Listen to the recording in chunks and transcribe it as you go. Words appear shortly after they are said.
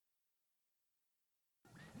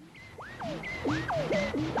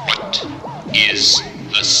What is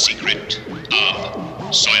the secret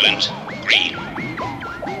of Soylent Green?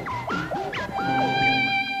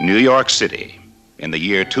 New York City, in the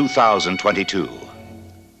year 2022.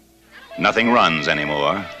 Nothing runs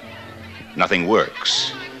anymore. Nothing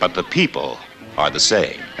works. But the people are the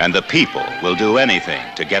same. And the people will do anything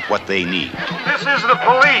to get what they need. This is the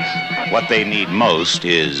police. What they need most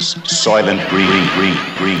is Soylent Green.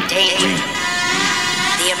 Danger.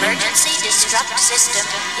 The emergency destruct system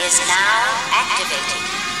is now activated.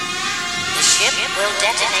 The ship will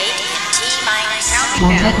detonate in T-minus...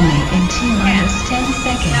 Will detonate in T-minus 10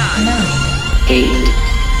 seconds. 9, 8,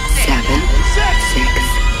 7,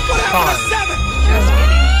 6, 5,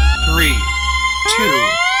 3, 2,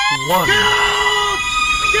 1.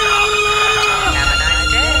 Get out of there! Have a nice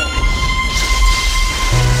day.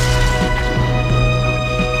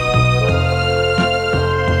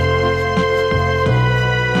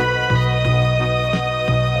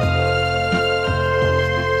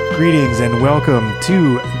 Greetings and welcome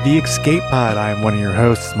to The Escape Pod. I'm one of your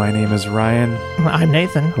hosts. My name is Ryan. I'm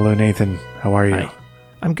Nathan. Hello, Nathan. How are you? Hi.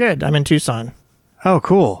 I'm good. I'm in Tucson. Oh,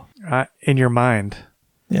 cool. In your mind.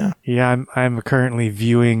 Yeah. Yeah, I'm currently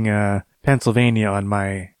viewing Pennsylvania on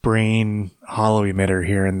my brain hollow emitter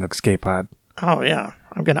here in the Escape Pod. Oh, yeah.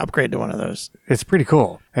 I'm going to upgrade to one of those. It's pretty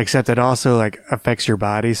cool, except it also affects your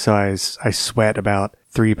body, so I sweat about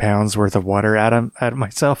 3 pounds worth of water out of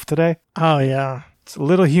myself today. Oh, yeah. It's a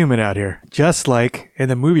little humid out here, just like in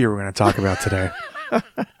the movie we're going to talk about today.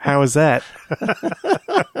 How was that?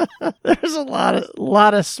 There's a lot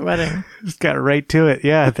of sweating. Just got right to it.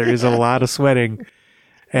 Yeah, there is a lot of sweating.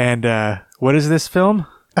 And what is this film?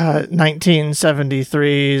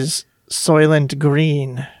 1973's Soylent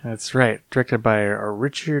Green. That's right. Directed by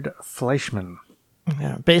Richard Fleischman.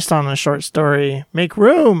 Yeah, based on a short story, Make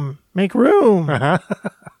Room! Make Room! I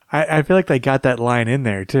feel like they got that line in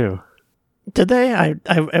there, too. Did they? I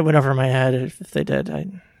went over my head if they did.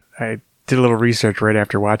 I did a little research right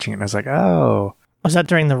after watching it, and I was like, oh. Was that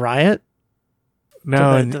during the riot?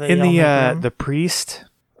 No, did they yell make room? The priest.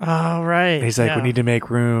 Oh, right. He's like, yeah. we need to make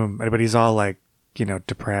room. But he's all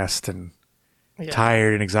depressed and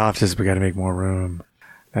tired and exhausted. So we got to make more room.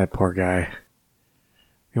 That poor guy.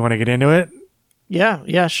 You want to get into it?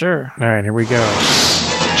 Yeah, sure. All right, here we go.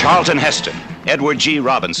 Charlton Heston, Edward G.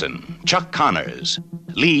 Robinson, Chuck Connors,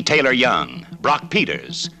 Lee Taylor Young, Brock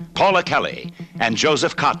Peters, Paula Kelly, and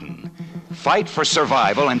Joseph Cotton fight for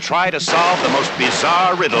survival and try to solve the most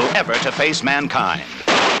bizarre riddle ever to face mankind.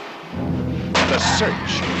 The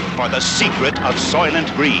search for the secret of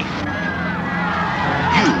Soylent Green.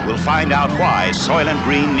 You will find out why Soylent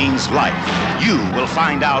Green means life. You will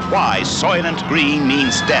find out why Soylent Green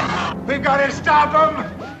means death. We've got to stop them!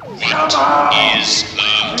 What is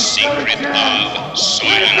the secret of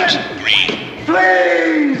Soylent Green?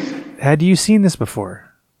 Please! Had you seen this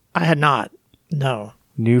before? I had not. No.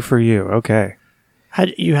 New for you. Okay.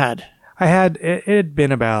 You had? I had. It had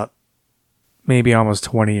been about maybe almost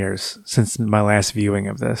 20 years since my last viewing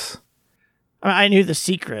of this. I knew the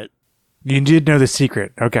secret. You did know the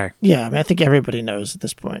secret. Okay. Yeah, I think everybody knows at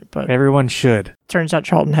this point, but Everyone should. turns out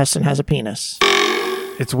Charlton Heston has a penis.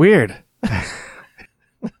 It's weird.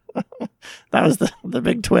 That was the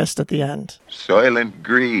big twist at the end. Soylent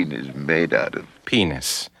Green is made out of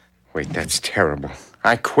Penis. Wait, that's terrible.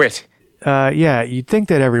 I quit. Yeah, you'd think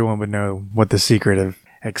that everyone would know what the secret of,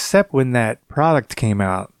 except when that product came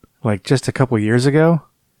out, just a couple years ago,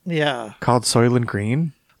 Yeah. called Soylent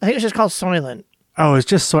Green. I think it was just called Soylent. Oh, it's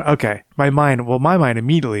just okay. My mind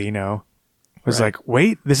immediately, was Right.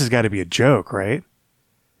 wait, this has got to be a joke, right?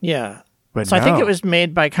 Yeah. But So I think no. it was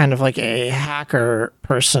made by kind of like a hacker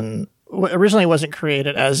person. Originally, it wasn't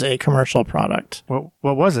created as a commercial product. What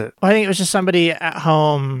was it? I think it was just somebody at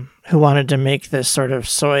home who wanted to make this sort of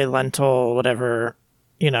soy lentil, whatever,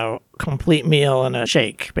 complete meal in a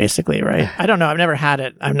shake, basically, right? I don't know. I've never had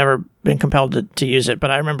it. I've never been compelled to use it,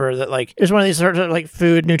 but I remember that it was one of these sort of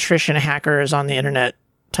food nutrition hackers on the internet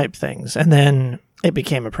type things. And then it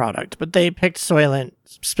became a product. But they picked Soylent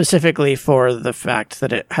specifically for the fact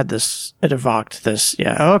that it evoked this,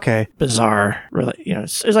 Oh, okay. bizarre, really, it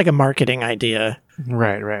was like a marketing idea.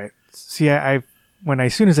 Right. See, as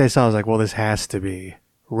soon as I saw it, I was like, well, this has to be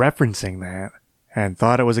referencing that, and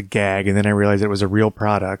thought it was a gag, and then I realized it was a real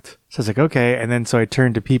product. So I was like, okay, and then so I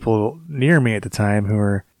turned to people near me at the time who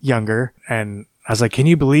were younger, and I was like, can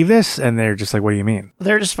you believe this? And they're just like, what do you mean?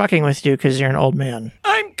 They're just fucking with you because you're an old man.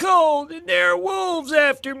 I'm cold and there are wolves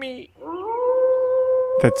after me.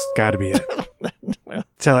 That's got to be it.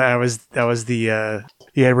 So that was the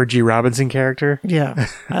Edward G. Robinson character. Yeah,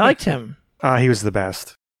 I liked him. He was the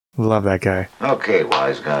best. Love that guy. Okay,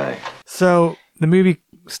 wise guy. So The movie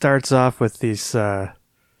starts off with these,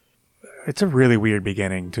 it's a really weird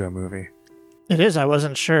beginning to a movie. It is. I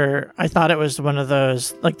wasn't sure. I thought it was one of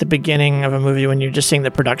those, like the beginning of a movie when you're just seeing the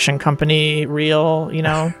production company reel, you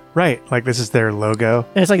know? Right. Like this is their logo.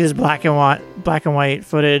 And it's like this black and white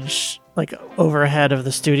footage, like overhead of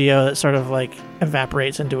the studio that sort of like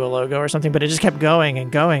evaporates into a logo or something. But it just kept going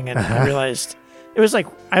and going. And I realized I was like,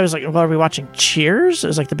 well, are we watching Cheers? It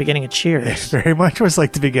was like the beginning of Cheers. It very much was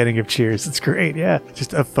like the beginning of Cheers. It's great. Yeah.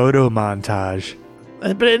 Just a photo montage.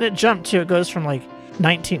 But it jumped too. It goes from like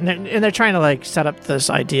 19, and they're trying to like set up this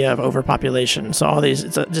idea of overpopulation. So all these,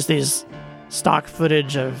 it's just these stock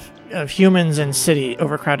footage of humans in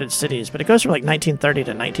overcrowded cities. But it goes from like 1930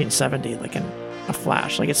 to 1970, like in a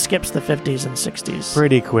flash. Like it skips the 50s and 60s.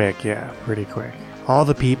 Pretty quick, yeah, pretty quick. All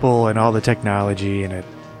the people and all the technology and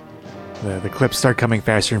the clips start coming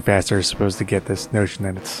faster and faster, supposed to get this notion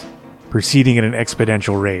that it's proceeding at an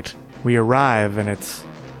exponential rate. We arrive and it's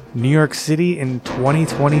New York City in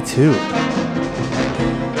 2022.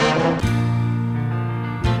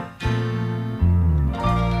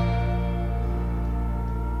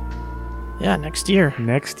 Yeah, next year.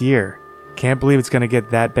 Next year. Can't believe it's going to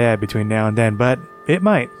get that bad between now and then, but it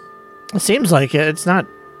might. It seems like it. It's not.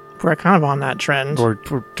 We're kind of on that trend. We're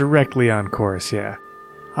directly on course, yeah.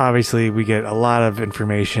 Obviously, we get a lot of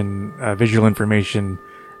information, visual information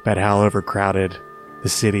about how overcrowded the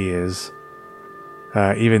city is.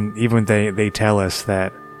 Even they tell us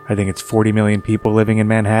that I think it's 40 million people living in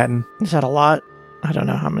Manhattan. Is that a lot? I don't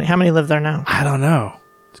know how many. How many live there now? I don't know.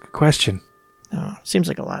 It's a good question. No, seems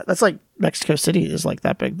like a lot. That's like Mexico City is like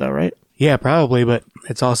that big though, right? Yeah, probably, but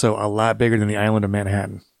it's also a lot bigger than the island of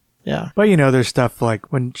Manhattan. Yeah. But, there's stuff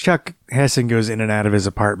like when Chuck Heston goes in and out of his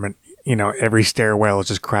apartment, every stairwell is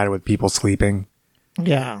just crowded with people sleeping.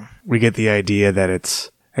 Yeah. We get the idea that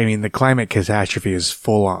the climate catastrophe is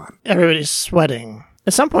full on. Everybody's sweating.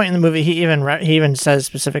 At some point in the movie, he even says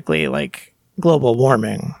specifically, like, global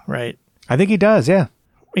warming, right? I think he does, yeah.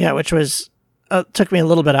 Yeah, which was... took me a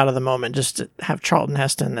little bit out of the moment just to have Charlton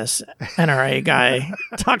Heston, this NRA guy,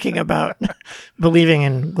 talking about believing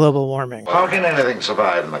in global warming. How can anything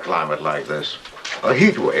survive in a climate like this? A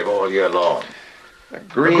heat wave all year long. The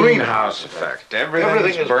greenhouse effect.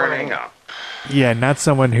 Everything is burning up. Yeah, not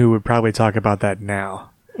someone who would probably talk about that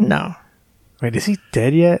now. No. Wait, is he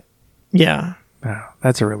dead yet? Yeah. No,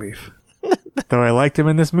 that's a relief. Though I liked him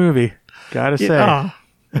in this movie, gotta say. Oh.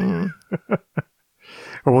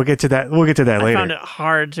 Or we'll get to that later. I found it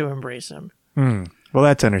hard to embrace him. Well,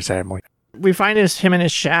 that's understandable. We find him in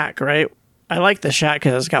his shack, right? I like the shack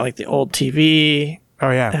because it's got like the old TV.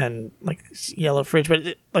 Oh yeah, and like yellow fridge,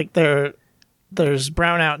 but there's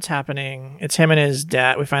brownouts happening. It's him and his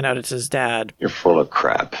dad. We find out it's his dad. You're full of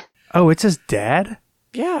crap. Oh, it's his dad?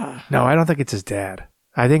 Yeah. No, I don't think it's his dad.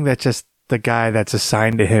 I think that's just the guy that's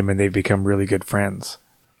assigned to him, and they've become really good friends.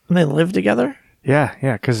 And they live together? Yeah,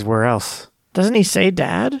 because where else? Doesn't he say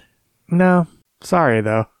dad? No. Sorry,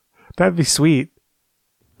 though. That'd be sweet.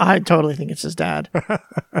 I totally think it's his dad.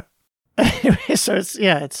 Anyway, so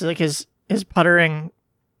it's like his puttering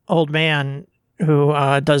old man who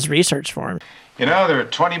does research for him. There are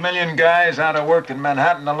 20 million guys out of work in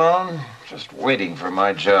Manhattan alone, just waiting for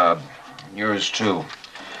my job. Yours, too.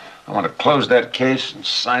 I want to close that case and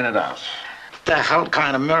sign it out. What the hell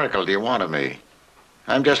kind of miracle do you want of me?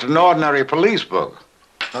 I'm just an ordinary police book,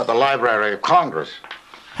 not the Library of Congress.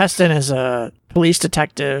 Heston is a police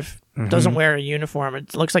detective, doesn't wear a uniform.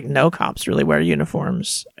 It looks like no cops really wear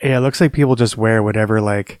uniforms. Yeah, it looks like people just wear whatever,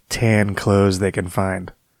 like, tan clothes they can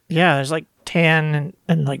find. Yeah, there's, like, tan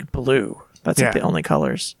and like, blue. That's, like, the only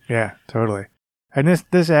colors. Yeah, totally. And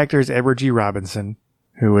this actor is Edward G. Robinson,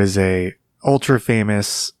 who is a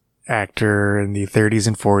ultra-famous actor in the 30s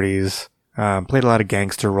and 40s. Played a lot of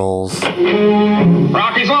gangster roles.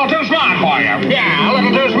 Rocky's a little too smart for you. Yeah, a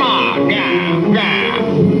little too smart.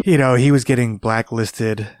 Yeah. He was getting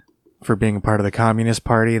blacklisted for being a part of the Communist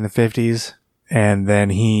Party in the 50s. And then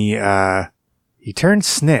he turned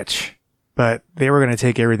snitch, but they were going to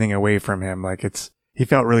take everything away from him. He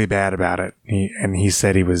felt really bad about it. He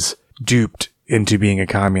said he was duped into being a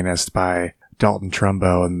communist by Dalton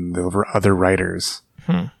Trumbo and the other writers.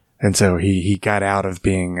 And so he got out of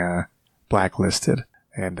being blacklisted,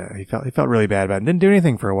 and he felt really bad about it. Didn't do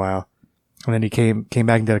anything for a while, and then he came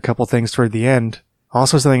back and did a couple things toward the end.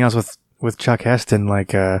 Also, something else with Chuck Heston,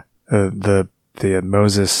 like the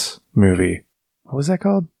Moses movie. What was that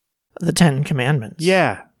called? The Ten Commandments.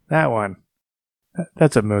 Yeah, that one.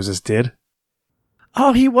 That's what Moses did.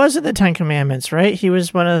 Oh, he was in the Ten Commandments, right? He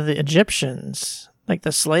was one of the Egyptians, like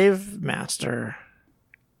the slave master.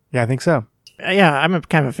 Yeah, I think so. Yeah, I'm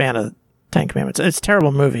kind of a fan of Ten Commandments. It's a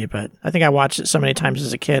terrible movie, but I think I watched it so many times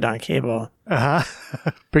as a kid on cable.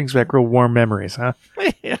 Brings back real warm memories, huh?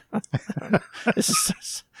 Yeah. This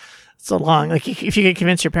is so long. Like, if you could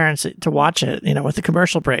convince your parents to watch it, with the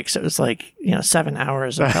commercial breaks, it was like, 7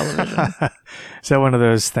 hours of television. Is that one of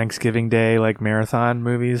those Thanksgiving Day, like, marathon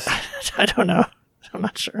movies? I don't know. I'm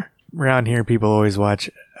not sure. Around here, people always watch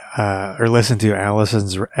or listen to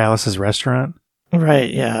Alice's Restaurant.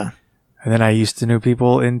 Right, yeah. And then I used to know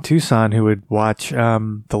people in Tucson who would watch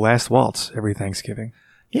The Last Waltz every Thanksgiving.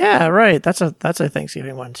 Yeah, right. That's a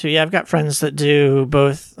Thanksgiving one too. Yeah, I've got friends that do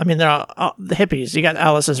both. I mean, they're all the hippies. You got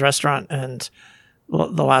Alice's Restaurant and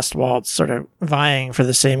The Last Waltz sort of vying for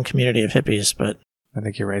the same community of hippies. But I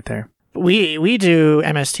think you're right there. We do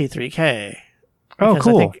MST3K. Oh,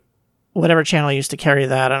 cool. I think whatever channel used to carry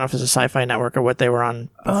that, I don't know if it was a Sci-Fi Network or what they were on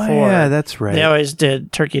before. Oh, yeah, that's right. They always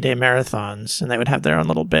did Turkey Day marathons, and they would have their own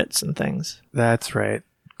little bits and things. That's right.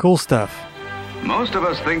 Cool stuff. Most of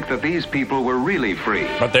us think that these people were really free.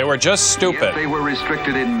 But they were just stupid. Yet they were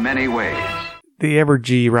restricted in many ways. The Edward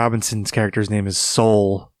G. Robinson's character's name is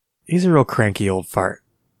Soul. He's a real cranky old fart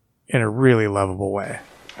in a really lovable way.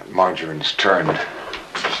 Marjorie's turned.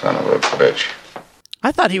 Son of a bitch.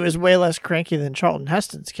 I thought he was way less cranky than Charlton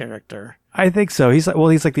Heston's character. I think so. He's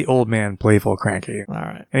like the old man, playful, cranky. All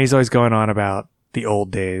right. And he's always going on about the old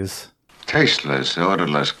days. Tasteless,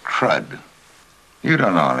 odorless crud. You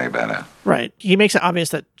don't know any better. Right. He makes it obvious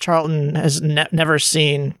that Charlton has never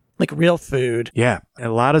seen, like, real food. Yeah. A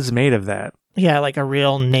lot is made of that. Yeah, like a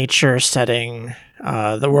real nature setting.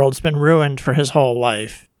 The world's been ruined for his whole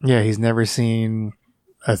life. Yeah, he's never seen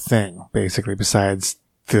a thing, basically, besides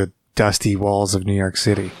the dusty walls of New York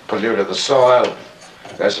City. Polluted the soil,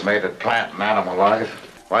 decimated plant and animal life.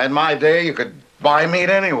 Why, in my day, you could buy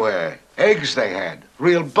meat anywhere. Eggs they had,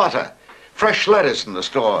 real butter. Fresh lettuce in the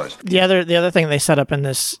stores. The other thing they set up in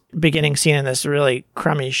this beginning scene in this really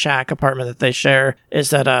crummy shack apartment that they share is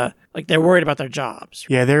that like they're worried about their jobs.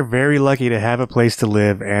 Yeah, they're very lucky to have a place to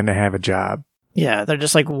live and to have a job. Yeah, they're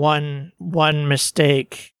just like one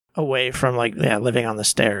mistake away from living on the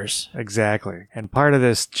stairs. Exactly. And part of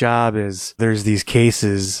this job is there's these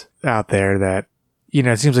cases out there that,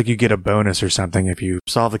 it seems like you get a bonus or something if you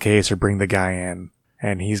solve the case or bring the guy in.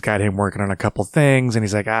 And he's got him working on a couple things and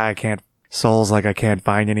he's like, I can't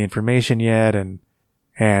find any information yet, and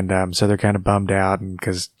so they're kind of bummed out, and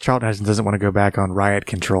because Charlton Heston doesn't want to go back on riot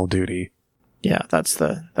control duty. Yeah, that's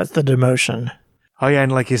the demotion. Oh yeah,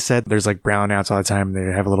 and like you said, there's like brownouts all the time.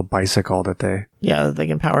 They have a little bicycle that they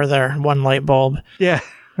can power their one light bulb. Yeah.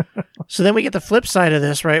 So then we get the flip side of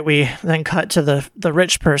this, right? We then cut to the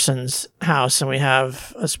rich person's house, and we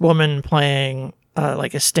have this woman playing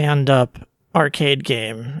like a stand-up arcade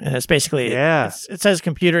game, and it's basically it says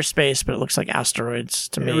computer space, but it looks like asteroids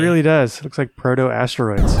to me. It really does. It looks like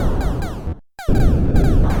proto-asteroids.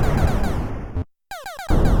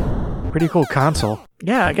 Pretty cool console.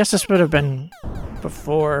 Yeah, I guess this would have been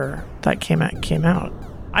before that came out.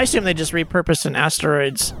 I assume they just repurposed an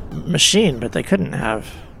asteroids machine, but they couldn't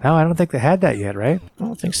have. No, I don't think they had that yet, right? I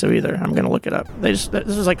don't think so either. I'm going to look it up. This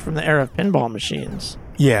is like from the era of pinball machines.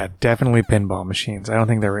 Yeah, definitely pinball machines. I don't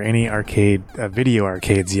think there were any video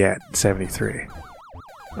arcades yet in 73.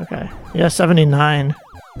 Okay. Yeah, 79.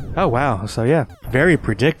 Oh, wow. So, yeah, very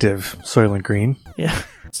predictive, Soylent Green. Yeah,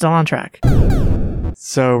 still on track.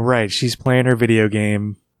 So, right, she's playing her video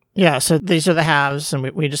game. Yeah, so these are the haves, and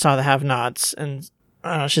we just saw the have-nots, and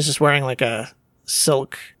she's just wearing like a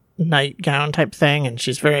silk nightgown type thing, and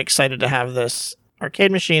she's very excited to have this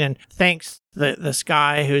arcade machine, and thanks this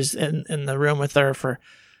guy who's in the room with her for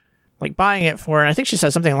like buying it for her. And I think she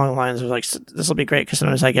says something along the lines of like, this will be great because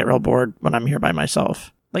sometimes I get real bored when I'm here by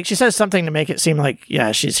myself. Like she says something to make it seem like,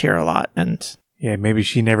 yeah, she's here a lot, and yeah, maybe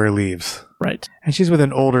she never leaves. Right. And she's with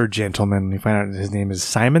an older gentleman. We find out his name is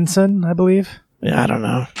Simonson, I believe. Yeah, I don't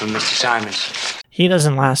know. From Mr. Simonson. He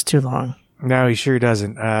doesn't last too long. No, he sure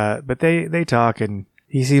doesn't. But they talk, and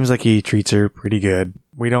he seems like he treats her pretty good.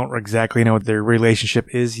 We don't exactly know what their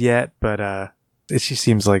relationship is yet, but it just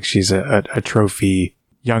seems like she's a trophy,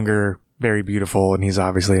 younger, very beautiful, and he's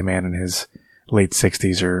obviously a man in his late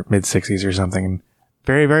 60s or mid 60s or something.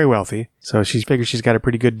 Very, very wealthy. So she figures she's got a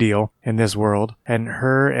pretty good deal in this world. And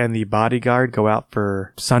her and the bodyguard go out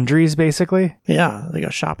for sundries, basically. Yeah, they go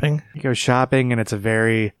shopping. They go shopping, and it's a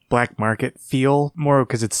very black market feel, more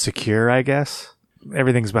because it's secure, I guess.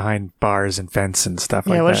 Everything's behind bars and fence and stuff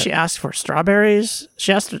like that. Yeah, what does she ask for? Strawberries?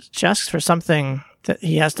 She asks for something that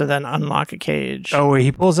he has to then unlock a cage. Oh,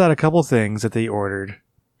 he pulls out a couple things that they ordered.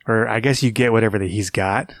 Or I guess you get whatever that he's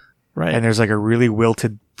got. Right. And there's like a really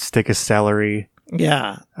wilted stick of celery.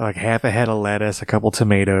 Yeah. Like half a head of lettuce, a couple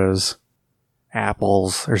tomatoes.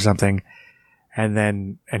 apples or something.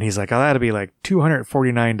 And he's like, oh, that'll be like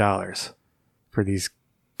 $249 for these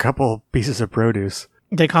couple pieces of produce.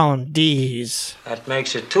 They call them D's. That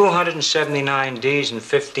makes it 279 D's and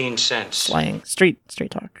 15 cents. Slang. Street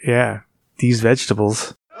talk. Yeah. These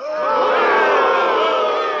vegetables.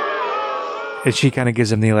 And she kind of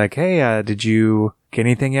gives him the like, hey, did you get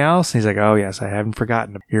anything else? And he's like, oh, yes, I haven't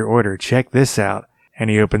forgotten your order. Check this out.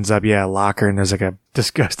 And he opens up, a locker, and there's like a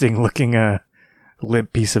disgusting looking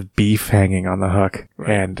limp piece of beef hanging on the hook.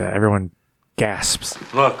 Right. And everyone gasps.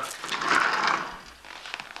 Look.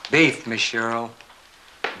 Beef, Miss Cheryl.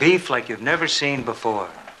 Beef like you've never seen before.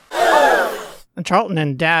 And Charlton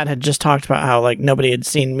and Dad had just talked about how like nobody had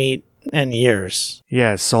seen meat in years.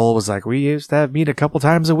 Yeah, Sol was like, we used to have meat a couple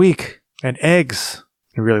times a week. And eggs.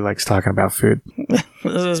 He really likes talking about food.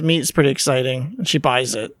 This meat's pretty exciting. And she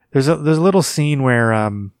buys it. There's a little scene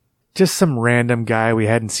where just some random guy we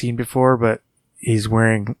hadn't seen before, but he's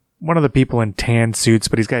wearing one of the people in tan suits,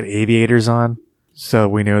 but he's got aviators on. So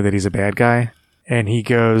we know that he's a bad guy. And he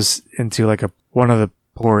goes into like one of the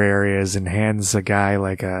poor areas and hands a guy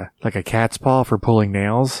like a cat's paw for pulling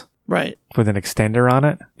nails. Right. With an extender on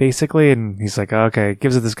it, basically. And he's like, okay,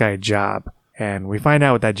 gives this guy a job. And we find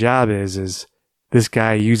out what that job is this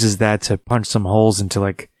guy uses that to punch some holes into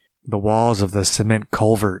like the walls of the cement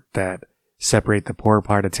culvert that separate the poor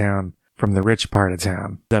part of town from the rich part of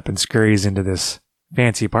town. Up and scurries into this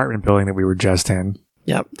fancy apartment building that we were just in.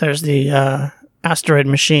 Yep. There's the asteroid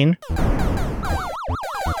machine.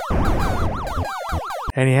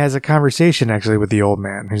 And he has a conversation actually with the old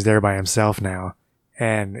man who's there by himself now.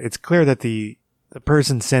 And it's clear that the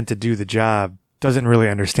person sent to do the job doesn't really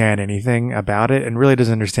understand anything about it and really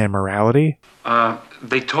doesn't understand morality.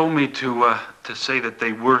 They told me to say that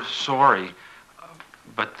they were sorry,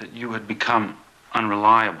 but that you had become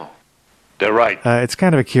unreliable. They're right. It's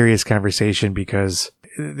kind of a curious conversation because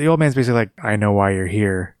the old man's basically like, I know why you're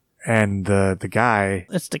here. And the guy...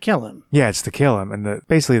 It's to kill him. Yeah, it's to kill him. And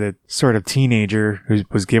basically the sort of teenager who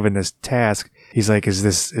was given this task, he's like, is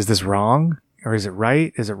this wrong? Or is it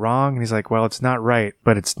right? Is it wrong? And he's like, well, it's not right,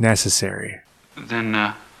 but it's necessary.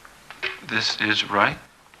 Then, this is right?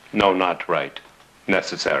 No, not right.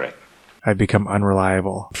 Necessary. I'd become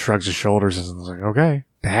unreliable. Shrugs his shoulders and is like, okay.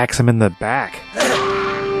 Hacks him in the back.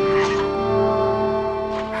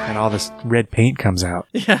 And all this red paint comes out.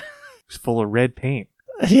 Yeah. It's full of red paint.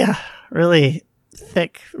 Yeah. Really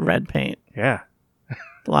thick red paint. Yeah.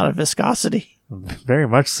 A lot of viscosity. Very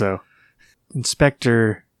much so.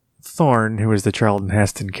 Inspector Thorne, who is the Charlton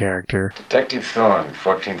Heston character. Detective Thorne,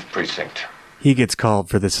 14th Precinct. He gets called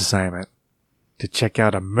for this assignment to check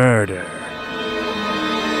out a murder.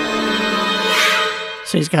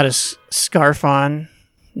 So he's got his scarf on.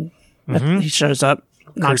 Mm-hmm. He shows up,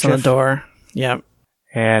 knocks on the door. Yep.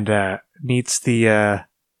 And meets the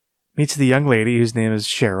young lady whose name is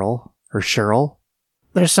Cheryl.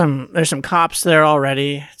 There's some cops there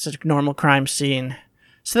already. It's a normal crime scene.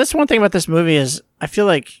 So that's one thing about this movie is I feel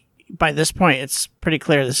like by this point it's pretty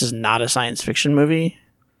clear this is not a science fiction movie.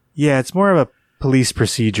 Yeah, it's more of a police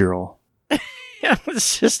procedural. Yeah,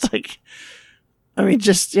 it's just like,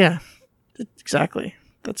 exactly.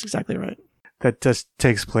 That's exactly right. That just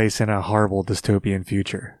takes place in a horrible dystopian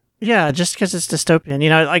future. Yeah, just because it's dystopian. You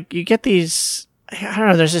know, like you get these, I don't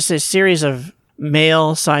know, there's just a series of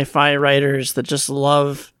male sci-fi writers that just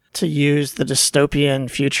love to use the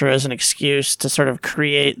dystopian future as an excuse to sort of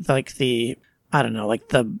create like the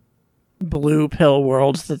blue pill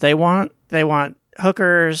world that they want. They want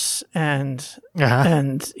hookers and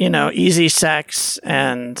easy sex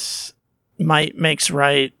and might makes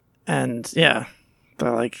right. And yeah,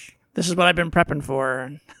 they're like, this is what I've been prepping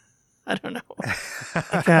for. I don't know.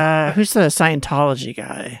 Like, who's the Scientology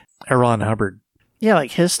guy? Ron Hubbard. Yeah,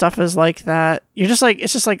 like his stuff is like that. You're just like,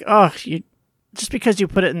 it's just like, just because you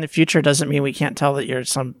put it in the future doesn't mean we can't tell that you're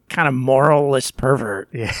some kind of moralist pervert.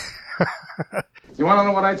 Yeah. You want to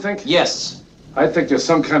know what I think? Yes. I think you're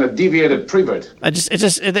some kind of deviated prevert. It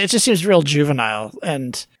just seems real juvenile.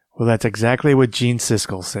 And well, that's exactly what Gene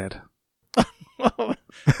Siskel said.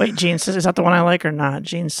 Wait, Gene Siskel, is that the one I like or not?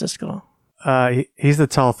 Gene Siskel. He's the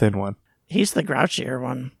tall, thin one. He's the grouchier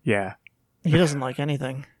one. Yeah. He doesn't like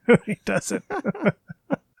anything. He doesn't.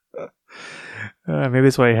 Maybe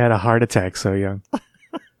that's why he had a heart attack so young.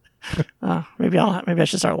 Maybe I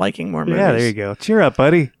should start liking more movies. Yeah, there you go. Cheer up,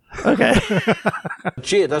 buddy. Okay.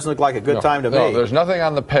 Gee, it doesn't look like a good time to me. No, there's nothing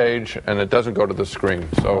on the page, and it doesn't go to the screen.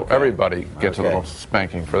 So everybody gets a little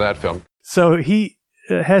spanking for that film. So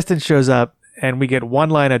Heston shows up, and we get one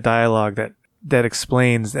line of dialogue that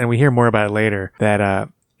explains, and we hear more about it later, that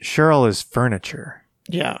Cheryl is furniture.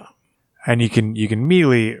 Yeah. And you can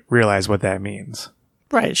immediately realize what that means.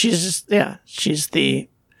 Right. She's the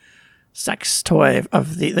sex toy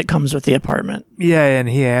that comes with the apartment. Yeah, and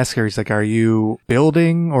he asks her, he's like, are you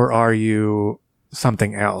building or are you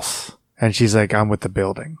something else? And she's like, I'm with the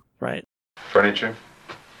building. Right. Furniture?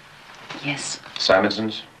 Yes.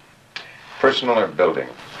 Simonson's? Personal or building?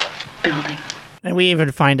 Building. And we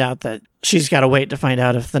even find out that she's got to wait to find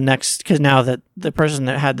out if because now that the person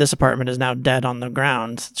that had this apartment is now dead on the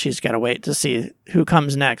ground, she's got to wait to see who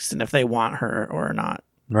comes next and if they want her or not.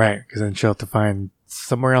 Right, because then she'll have to find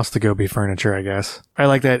somewhere else to go be furniture, I guess. I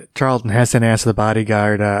like that Charlton Heston asked the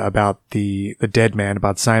bodyguard about the dead man,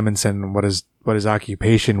 about Simonson, what his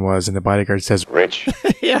occupation was, and the bodyguard says, rich.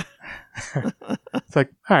 Yeah. It's like,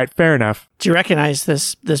 all right, fair enough. Do you recognize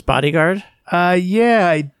this bodyguard? Yeah,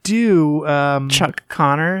 I do. Chuck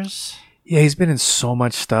Connors. Yeah, he's been in so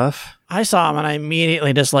much stuff. I saw him and I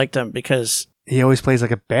immediately disliked him because he always plays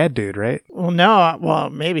like a bad dude, right? Well,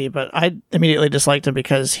 maybe, but I immediately disliked him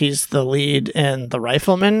because he's the lead in The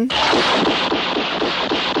Rifleman.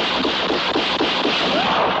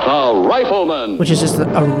 The Rifleman! Which is just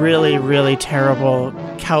a really, really terrible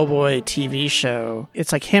cowboy TV show.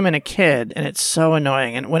 It's like him and a kid, and it's so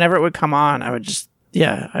annoying. And whenever it would come on, I would just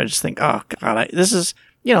think, oh, God, this is,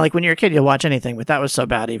 like when you're a kid, you'll watch anything, but that was so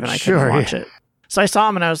bad even I couldn't watch it. So I saw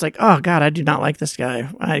him and I was like, oh, God, I do not like this guy.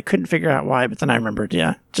 I couldn't figure out why, but then I remembered,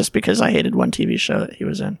 just because I hated one TV show that he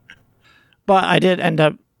was in. But I did end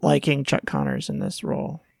up liking Chuck Connors in this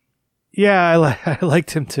role. Yeah, I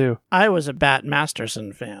liked him too. I was a Bat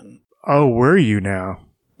Masterson fan. Oh, were you now?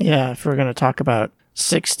 Yeah, if we're going to talk about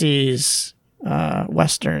 60s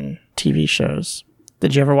Western TV shows.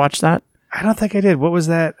 Did you ever watch that? I don't think I did. What was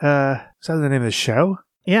that? Was that the name of the show?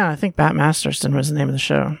 Yeah, I think Bat Masterson was the name of the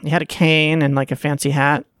show. He had a cane and like a fancy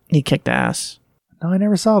hat. He kicked ass. No, I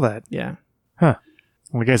never saw that. Yeah. Huh.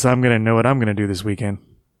 Well, I guess I'm going to know what I'm going to do this weekend.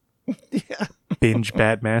 Yeah. Binge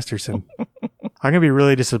Bat Masterson. I'm going to be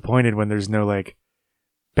really disappointed when there's no like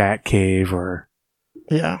Bat Cave or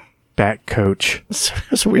Bat Coach.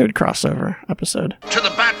 It's a weird crossover episode. To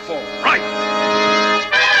the bat phone, right!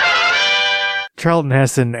 Charlton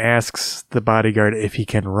Heston asks the bodyguard if he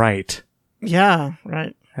can write. Yeah,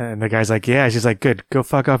 right. And the guy's like, yeah. She's like, good. Go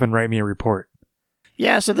fuck off and write me a report.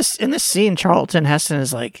 Yeah, so in this scene, Charlton Heston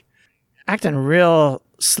is like acting real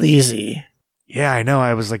sleazy. Yeah, I know.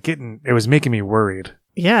 I was like it was making me worried.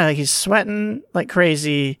 Yeah, he's sweating like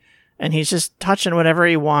crazy and he's just touching whatever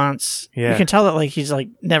he wants. Yeah. You can tell that like he's like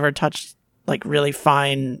never touched like really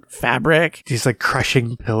fine fabric. He's like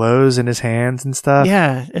crushing pillows in his hands and stuff.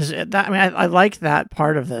 Yeah, I like that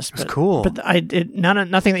part of this. But, it's cool. But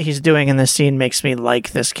nothing that he's doing in this scene makes me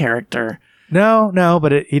like this character. No,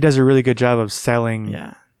 but he does a really good job of selling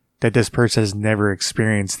that this person has never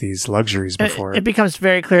experienced these luxuries before. It becomes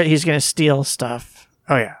very clear that he's going to steal stuff.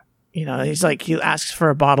 Oh, yeah. He's like, he asks for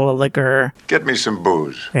a bottle of liquor. Get me some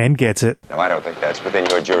booze. And gets it. No, I don't think that's within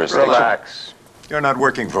your jurisdiction. Relax. You're not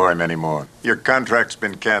working for him anymore. Your contract's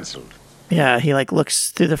been canceled. Yeah, he like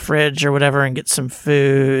looks through the fridge or whatever and gets some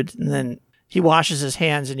food. And then he washes his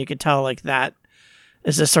hands and you can tell like that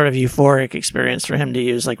is a sort of euphoric experience for him to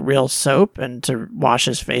use like real soap and to wash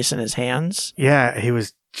his face and his hands. Yeah,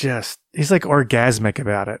 he's like orgasmic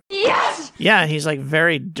about it. Yes! Yeah, he's like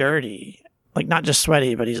very dirty. Like not just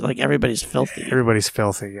sweaty, but he's like everybody's filthy. Everybody's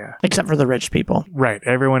filthy, yeah. Except for the rich people. Right.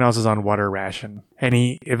 Everyone else is on water ration. And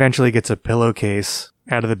he eventually gets a pillowcase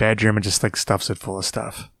out of the bedroom and just like stuffs it full of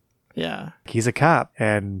stuff. Yeah. He's a cop.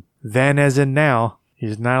 And then as in now,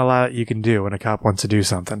 there's not a lot you can do when a cop wants to do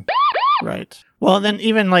something. Right. Well, then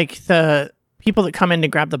even like the people that come in to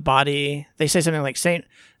grab the body, they say something like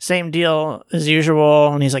same deal as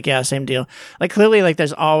usual. And he's like, yeah, same deal. Like clearly like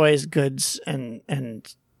there's always goods and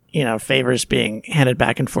favors being handed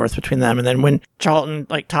back and forth between them. And then when Charlton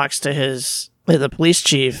like talks to the police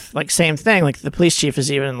chief, like same thing, like the police chief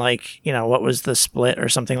is even like, what was the split or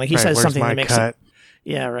something? Like he says something that makes it.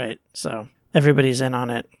 Yeah, right. So everybody's in on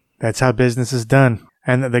it. That's how business is done.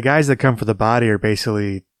 And the guys that come for the body are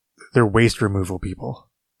basically, they're waste removal people.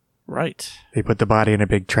 Right. They put the body in a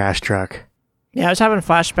big trash truck. Yeah, I was having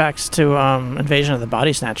flashbacks to Invasion of the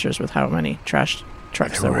Body Snatchers with how many trash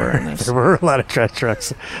trucks there were in this. There were a lot of trash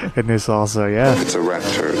trucks in this also, yeah. It's a rat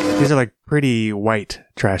turd. These are like pretty white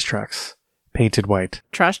trash trucks. Painted white.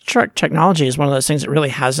 Trash truck technology is one of those things that really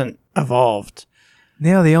hasn't evolved.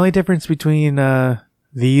 Yeah, the only difference between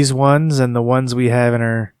these ones and the ones we have in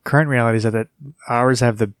our current reality is that ours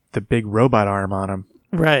have the big robot arm on them.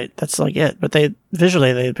 Right, that's like it. But they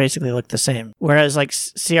basically look the same. Whereas like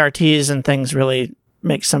CRTs and things really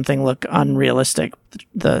make something look unrealistic.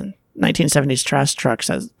 The 1970s trash trucks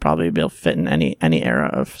that probably will fit in any era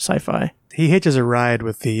of sci-fi. He hitches a ride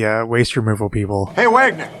with the waste removal people. Hey,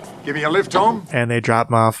 Wagner, give me a lift home? And they drop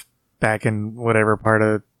him off back in whatever part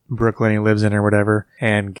of Brooklyn he lives in or whatever,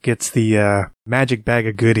 and gets the magic bag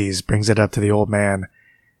of goodies, brings it up to the old man,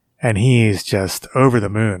 and he's just over the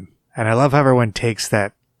moon. And I love how everyone takes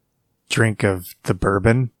that drink of the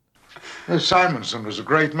bourbon. Simonson was a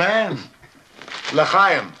great man.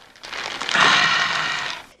 L'chaim.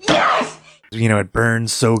 Yes! You know, it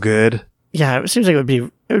burns so good. Yeah, it seems like it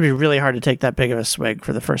would be really hard to take that big of a swig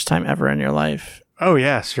for the first time ever in your life. Oh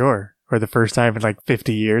yeah, sure. Or the first time in like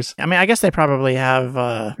 50 years. I mean, I guess they probably have...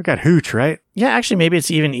 We got hooch, right? Yeah, actually, maybe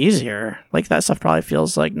it's even easier. Like, that stuff probably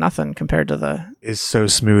feels like nothing compared to the... Is so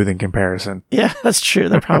smooth in comparison. Yeah, that's true.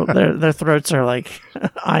 They're probably their throats are like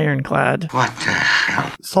ironclad. What the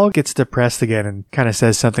hell? Saul gets depressed again and kind of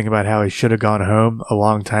says something about how he should have gone home a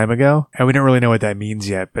long time ago. And we don't really know what that means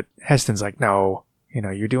yet, but Heston's like, no, you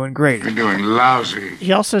know, you're doing great. You're doing lousy.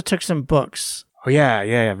 He also took some books. Oh,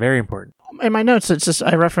 yeah, very important. In my notes, it's just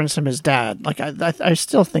I reference him as dad. Like I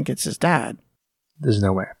still think it's his dad. There's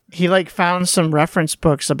no way. He like found some reference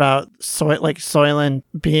books about Soylent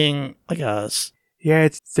being like a... Yeah,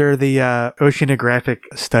 they're the oceanographic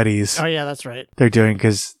studies. Oh yeah, that's right. They're doing,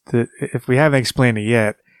 because if we haven't explained it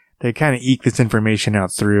yet, they kind of eke this information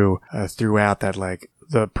out throughout that, like,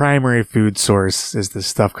 the primary food source is this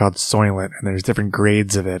stuff called Soylent, and there's different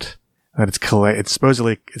grades of it. And it's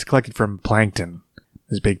supposedly collected from plankton.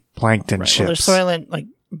 There's big plankton ships. Well, there's Soylent like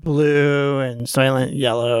blue and Soylent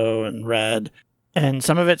yellow and red, and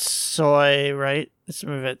some of it's soy, right? Some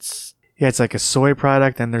of it's... Yeah, it's like a soy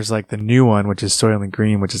product, and there's like the new one, which is Soylent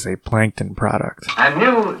Green, which is a plankton product. A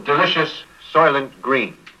new, delicious Soylent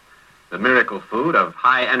Green, the miracle food of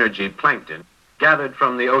high-energy plankton gathered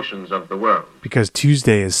from the oceans of the world. Because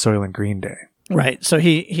Tuesday is Soylent Green Day. Right, so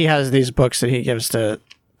he has these books that he gives to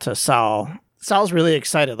Sal. Sal's really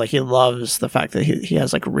excited. Like, he loves the fact that he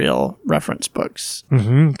has like real reference books.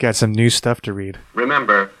 Mm-hmm. Got some new stuff to read.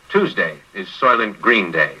 Remember, Tuesday is Soylent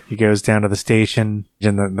Green Day. He goes down to the station,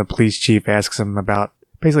 and the police chief asks him about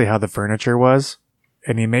basically how the furniture was.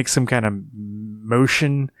 And he makes some kind of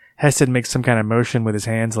motion. Heston makes some kind of motion with his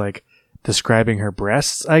hands, like describing her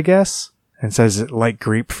breasts, I guess, and says, like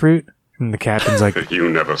grapefruit. And the captain's like, You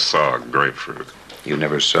never saw grapefruit. You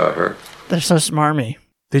never saw her? They're so smarmy.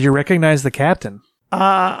 Did you recognize the captain?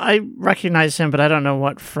 I recognize him, but I don't know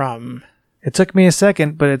what from. It took me a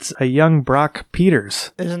second, but it's a young Brock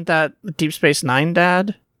Peters. Isn't that Deep Space Nine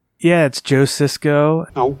dad? Yeah, it's Joe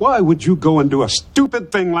Sisko. Now, why would you go and do a stupid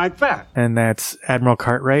thing like that? And that's Admiral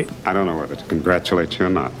Cartwright. I don't know whether to congratulate you or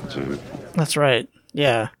not, Janet. That's right.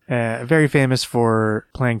 Yeah. Very famous for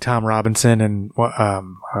playing Tom Robinson and I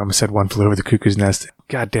almost said One Flew Over the Cuckoo's Nest.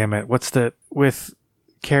 God damn it. With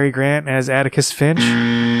Cary Grant as Atticus Finch?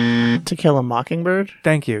 To Kill a Mockingbird?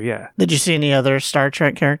 Thank you, yeah. Did you see any other Star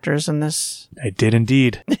Trek characters in this? I did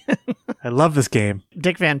indeed. I love this game.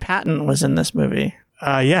 Dick Van Patten was in this movie.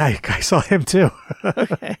 Yeah, I saw him too.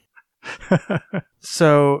 Okay.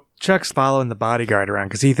 So Chuck's following the bodyguard around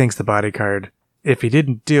because he thinks the bodyguard, if he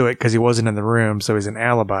didn't do it because he wasn't in the room, so he's an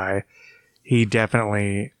alibi, he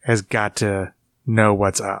definitely has got to know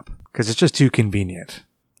what's up because it's just too convenient.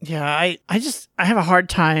 Yeah, I have a hard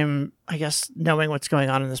time, I guess, knowing what's going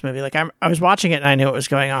on in this movie. Like, I was watching it and I knew what was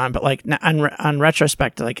going on, but like on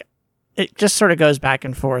retrospect, like it just sort of goes back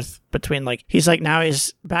and forth between like he's like now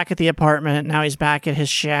he's back at the apartment, now he's back at his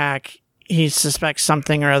shack. He suspects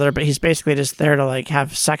something or other, but he's basically just there to like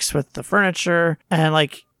have sex with the furniture and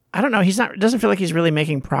like I don't know. It doesn't feel like he's really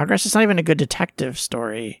making progress. It's not even a good detective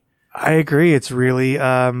story. I agree. It's really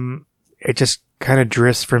it just kind of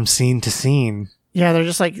drifts from scene to scene. Yeah, they're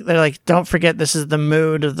like, don't forget this is the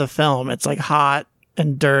mood of the film. It's like hot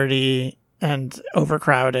and dirty and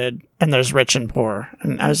overcrowded, and there's rich and poor.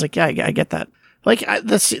 And I was like, yeah, I get that. Like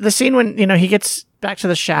the scene when he gets back to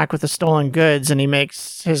the shack with the stolen goods and he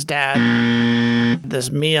makes his dad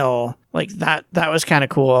this meal, like that was kind of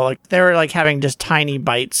cool. Like they were like having just tiny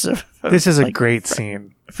bites of this is a like, great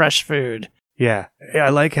scene. Fresh food. Yeah, I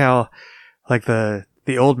like how like the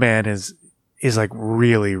old man is like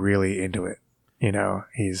really, really into it.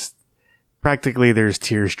 He's practically there's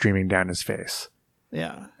tears streaming down his face.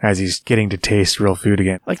 Yeah. As he's getting to taste real food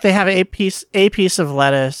again. Like they have a piece of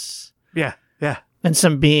lettuce. Yeah. And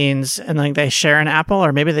some beans, and like they share an apple,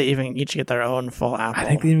 or maybe they even each get their own full apple. I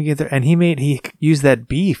think they even get their, and he used that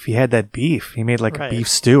beef. He had that beef. He made like a beef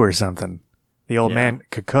stew or something. The old man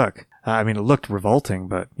could cook. I mean, it looked revolting,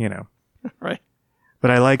 but Right.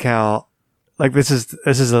 But I like how, like this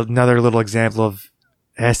is another little example of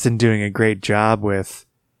Heston doing a great job with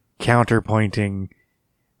counterpointing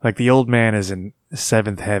Like the old man is in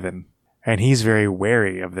seventh heaven, and he's very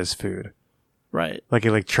wary of this food. Right. Like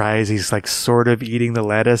he tries, he's sort of eating the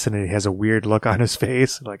lettuce, and he has a weird look on his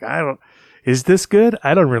face. Like, is this good?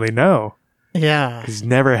 I don't really know. Yeah. He's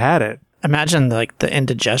never had it. Imagine the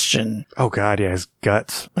indigestion. Oh God, yeah, his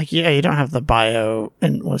guts. You don't have the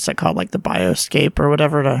and what's that called? Like the bioscape or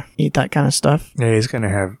whatever to eat that kind of stuff. Yeah, he's gonna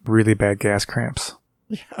have really bad gas cramps.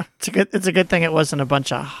 Yeah, it's a good thing it wasn't a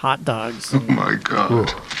bunch of hot dogs. Oh my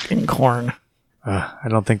God. And corn. I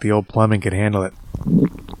don't think the old plumbing could handle it.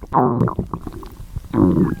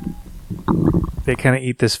 They kind of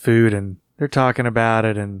eat this food and they're talking about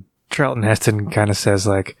it, and Charlton Heston kind of says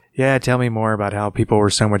yeah, tell me more about how people were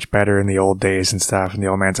so much better in the old days and stuff. And the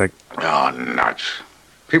old man's like, Oh, nuts.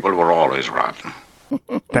 People were always rotten.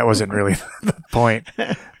 that wasn't really the point,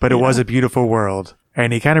 but it was a beautiful world.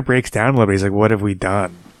 And he kind of breaks down a little bit. He's like, what have we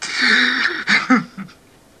done?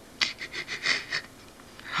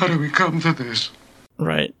 How do we come to this?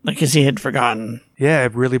 Right. Because he had forgotten. Yeah,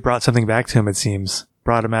 it really brought something back to him, it seems.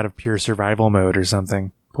 Brought him out of pure survival mode or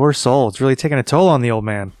something. Poor soul. It's really taking a toll on the old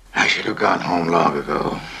man. I should have gone home long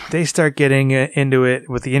ago. They start getting into it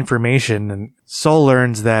with the information, and Sol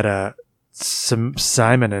learns that Simonson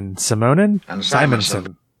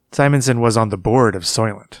was on the board of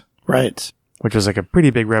Soylent. Right. Which was a pretty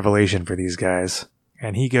big revelation for these guys.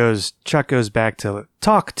 And Chuck goes back to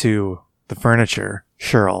talk to the furniture,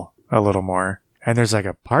 Cheryl, a little more. And there's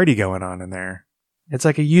a party going on in there. It's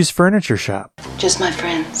a used furniture shop. Just my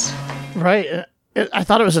friends. Right. I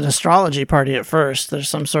thought it was an astrology party at first. There's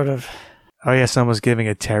some sort of... Oh yeah, someone was giving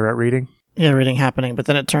a tarot reading? Yeah, reading happening. But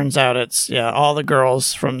then it turns out it's, all the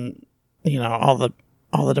girls from, all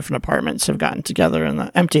the different apartments have gotten together in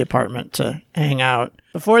the empty apartment to hang out.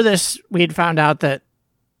 Before this, we'd found out that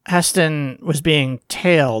Heston was being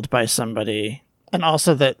tailed by somebody. And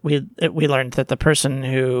also that we learned that the person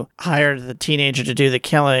who hired the teenager to do the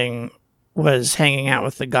killing was hanging out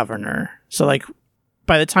with the governor. So,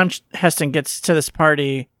 by the time Heston gets to this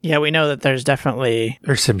party, we know that there's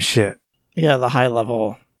some shit. Yeah, the high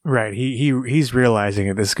level. Right. He's realizing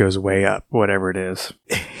that this goes way up, whatever it is.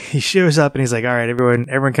 He shows up and he's like, all right,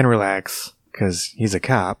 everyone can relax, because he's a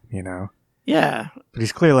cop, Yeah. But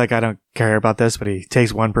he's clearly I don't care about this, but he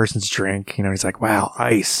takes one person's drink, he's like, wow,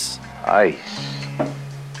 ice. Ice.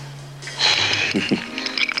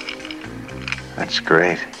 That's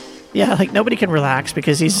great. Yeah, nobody can relax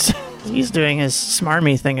because he's doing his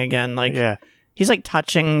smarmy thing again. Yeah. He's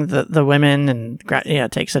touching the women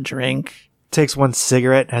and takes a drink. Takes one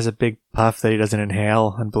cigarette, has a big puff that he doesn't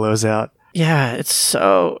inhale and blows out. Yeah, it's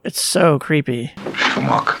so creepy.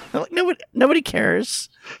 Schmuck. Nobody cares.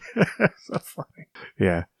 So funny.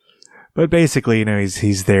 Yeah. But basically,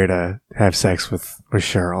 he's there to have sex with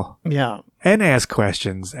Cheryl. Yeah. And ask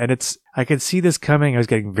questions. And I could see this coming. I was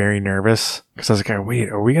getting very nervous because I was like, wait,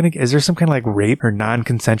 is there some kind of rape or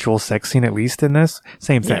non-consensual sex scene at least in this?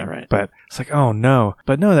 Same thing. Yeah, right. But it's oh no.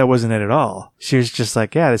 But no, that wasn't it at all. She was just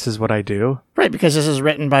yeah, this is what I do. Right. Because this is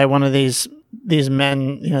written by one of these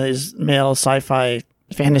men, these male sci-fi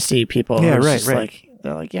fantasy people. Yeah, right.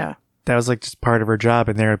 They're yeah. That was just part of her job.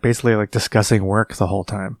 And they're basically discussing work the whole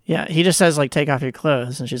time. Yeah. He just says take off your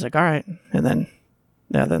clothes. And she's like, all right. And then,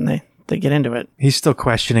 then they get into it. He's still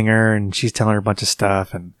questioning her, and she's telling her a bunch of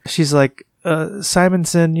stuff, and she's like,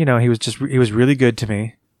 Simonson, he was really good to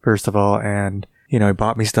me, first of all, and, he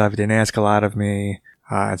bought me stuff, he didn't ask a lot of me,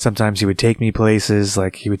 and sometimes he would take me places,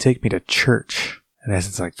 he would take me to church, and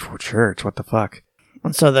Heston's like, church, what the fuck?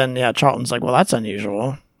 And so then, Charlton's like, well, that's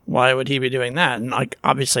unusual. Why would he be doing that? And,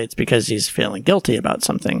 obviously it's because he's feeling guilty about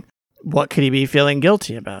something. What could he be feeling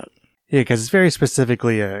guilty about? Yeah, because it's very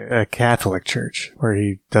specifically a Catholic church where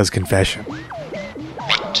he does confession.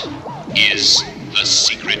 What is the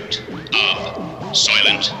secret of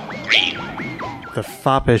Soylent Green? The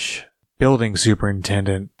foppish building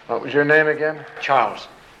superintendent. What was your name again? Charles.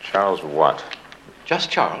 Charles what?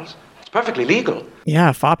 Just Charles. It's perfectly legal.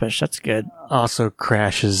 Yeah, foppish. That's good. Also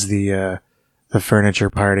crashes the furniture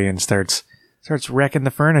party and starts wrecking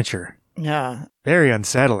the furniture. Yeah. Very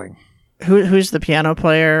unsettling. Who's the piano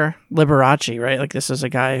player? Liberace, right? This is a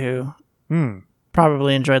guy who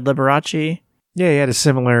probably enjoyed Liberace. Yeah, he had a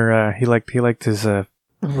similar. He liked his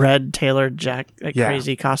red tailored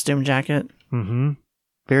crazy costume jacket. Mm-hmm.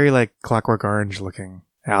 Very Clockwork Orange looking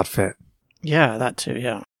outfit. Yeah, that too.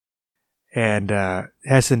 Yeah. And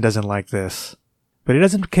Heston doesn't like this, but he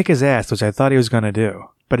doesn't kick his ass, which I thought he was going to do.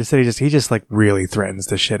 But instead, he just really threatens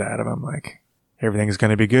the shit out of him. Everything's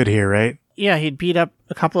going to be good here, right? Yeah, he'd beat up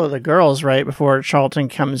a couple of the girls right before Charlton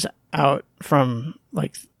comes out from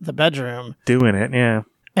the bedroom. Doing it, yeah.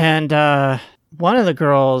 And one of the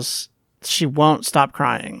girls she won't stop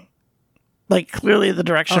crying. Like, clearly the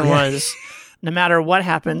direction was, no matter what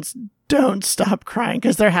happens, don't stop crying.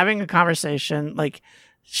 Because they're having a conversation. Like,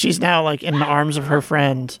 she's now, like, in the arms of her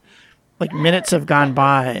friend. Like, minutes have gone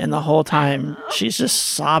by, and the whole time, she's just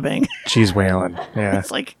sobbing. She's wailing. Yeah.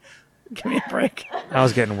 It's like, give me a break. I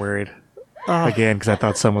was getting worried. Again, because I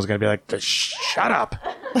thought someone was going to be like, just shut up.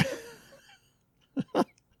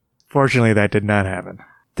 Fortunately, that did not happen.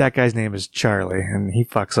 That guy's name is Charlie, and he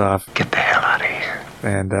fucks off. Get the hell out of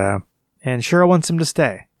here. And Cheryl wants him to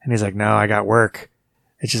stay. And he's like, no, I got work.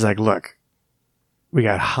 And she's like, look, we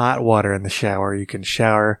got hot water in the shower. You can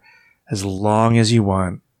shower as long as you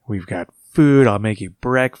want. We've got food. I'll make you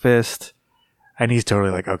breakfast. And he's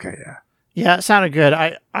totally like, okay, yeah. Yeah, it sounded good.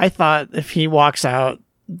 I thought if he walks out,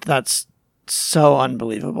 that's so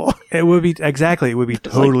unbelievable. It would be, exactly. It would be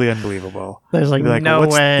totally unbelievable. There's like no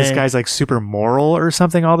way. This guy's like super moral or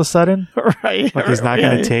something all of a sudden. Right. Like he's not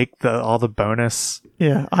going to take all the bonus.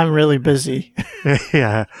 Yeah, I'm really busy.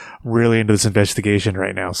 Yeah, really into this investigation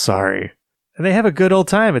right now. Sorry. And they have a good old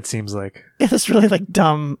time, it seems like. Yeah, this really like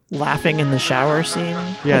dumb laughing in the shower scene.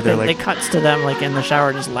 Yeah, they're like... It cuts to them like in the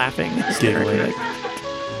shower just laughing. Giggling.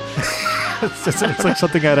 It's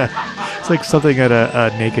like something at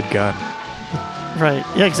a Naked Gun. Right.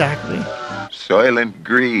 Yeah, exactly. Soylent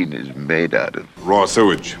Green is made out of raw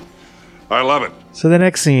sewage. I love it. So the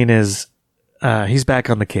next scene is he's back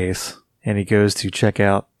on the case, and he goes to check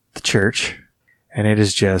out the church, and it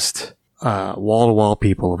is just wall-to-wall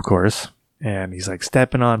people, of course. And he's like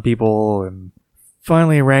stepping on people, and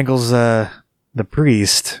finally wrangles the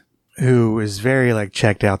priest, who is very like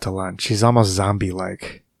checked out to lunch. He's almost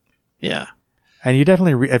zombie-like. Yeah. And you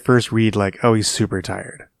definitely at first read like, oh, he's super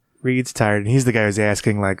tired. Reed's tired, and he's the guy who's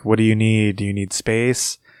asking, like, what do you need? Do you need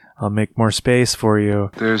space? I'll make more space for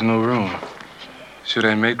you. There's no room. Should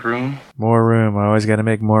I make room? More room. I always got to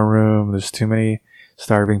make more room. There's too many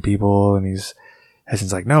starving people. And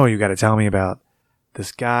Heston's like, no, you got to tell me about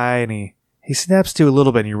this guy. And he snaps to a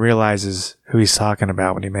little bit, and he realizes who he's talking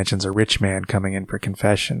about when he mentions a rich man coming in for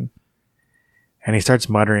confession. And he starts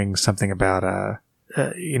muttering something about,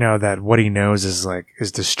 that what he knows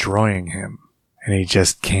is destroying him. And he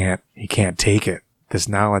just can't take it. This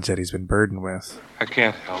knowledge that he's been burdened with. I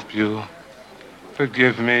can't help you.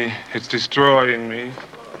 Forgive me. It's destroying me.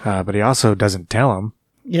 But he also doesn't tell him.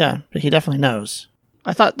 Yeah, but he definitely knows.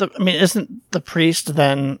 I thought, isn't the priest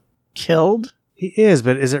then killed? He is,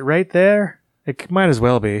 but is it right there? It might as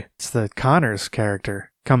well be. It's the Connors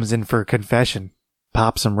character. Comes in for confession.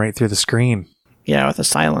 Pops him right through the screen. Yeah, with a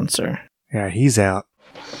silencer. Yeah, he's out.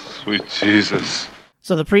 Sweet Jesus.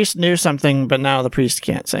 So the priest knew something, but now the priest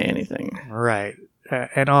can't say anything. Right.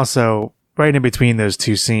 And also, right in between those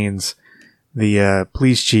two scenes, the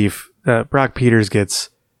police chief, Brock Peters, gets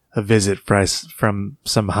a visit from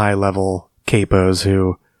some high-level capos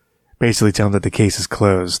who basically tell him that the case is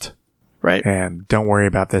closed. Right. And don't worry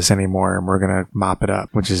about this anymore, and we're going to mop it up,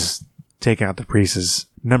 which is taking out the priest is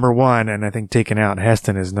number one, and I think taking out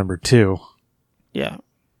Heston is number two. Yeah.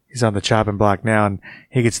 He's on the chopping block now, and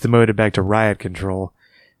he gets demoted back to riot control.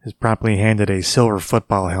 Is promptly handed a silver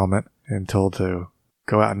football helmet and told to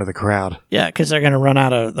go out into the crowd. Yeah, because they're gonna run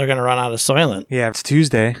out of Soylent. Yeah, it's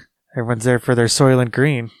Tuesday. Everyone's there for their Soylent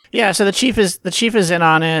Green. Yeah, so the chief is in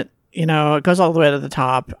on it. You know, it goes all the way to the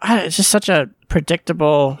top. It's just such a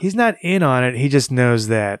predictable. He's not in on it. He just knows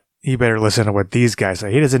that he better listen to what these guys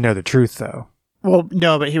say. He doesn't know the truth, though. Well,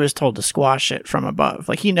 no, but he was told to squash it from above.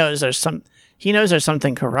 Like he knows there's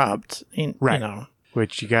something corrupt. Right. You know.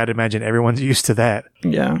 Which you got to imagine everyone's used to that.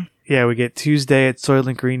 Yeah. Yeah, we get Tuesday at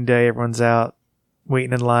Soylent Green Day. Everyone's out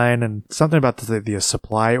waiting in line, and something about the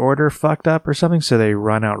supply order fucked up or something, so they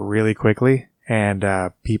run out really quickly, and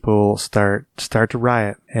people start to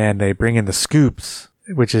riot, and they bring in the scoops,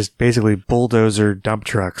 which is basically bulldozer dump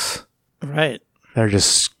trucks. Right. They're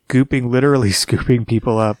just literally scooping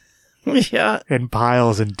people up. Yeah. In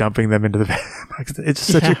piles and dumping them into the back. It's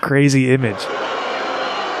such a crazy image.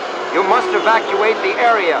 You must evacuate the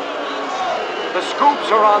area. The scoops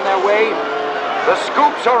are on their way. The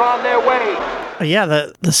scoops are on their way. Yeah,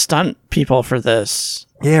 the stunt people for this.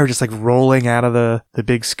 Yeah, we're just like rolling out of the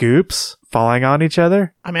big scoops, falling on each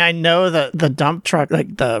other. I mean, I know that the dump truck, like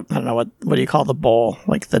I don't know, what do you call the bowl?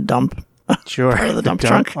 Like the dump. Sure. Part of the dump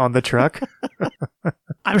truck. On the truck.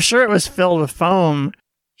 I'm sure it was filled with foam.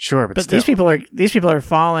 Sure, but still. these people are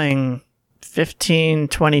falling 15,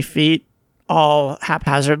 20 feet all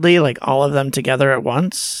haphazardly, like all of them together at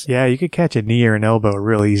once. Yeah, you could catch a knee or an elbow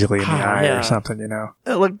real easily in the eye or something, you know.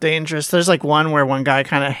 It looked dangerous. There's like one where one guy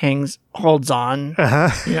kind of holds on.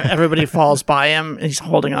 You know, everybody falls by him, and he's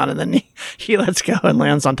holding on, and then he lets go and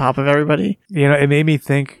lands on top of everybody. You know, it made me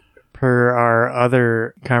think Per our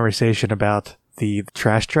other conversation about the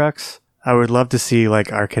trash trucks, I would love to see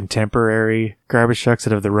like our contemporary garbage trucks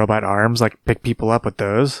that have the robot arms, like pick people up with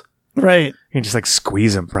those. Right. You can just like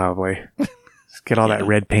squeeze them probably. Just get all that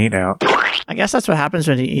red paint out. I guess that's what happens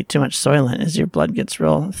when you eat too much Soylent, is your blood gets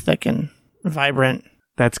real thick and vibrant.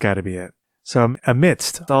 That's got to be it. So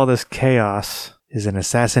amidst all this chaos is an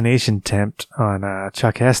assassination attempt on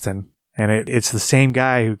Chuck Heston. And it's the same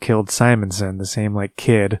guy who killed Simonson, the same like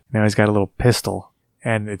kid. Now he's got a little pistol.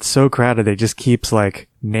 And it's so crowded that he just keeps like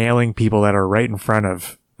nailing people that are right in front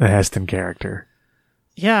of the Heston character.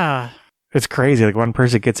 Yeah. It's crazy. Like one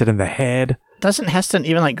person gets it in the head. Doesn't Heston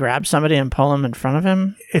even like grab somebody and pull him in front of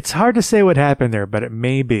him? It's hard to say what happened there, but it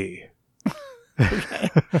may be.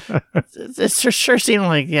 It sure seemed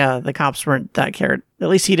like, the cops weren't that cared. At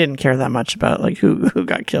least he didn't care that much about like who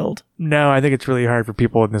got killed. No, I think it's really hard for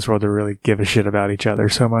people in this world to really give a shit about each other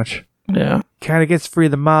so much. Yeah. Kind of gets free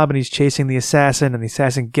of the mob and he's chasing the assassin and the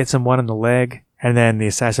assassin gets him one in the leg. And then the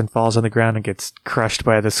assassin falls on the ground and gets crushed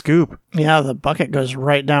by the scoop. Yeah, the bucket goes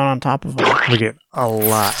right down on top of him. We get a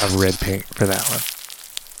lot of red paint for that one.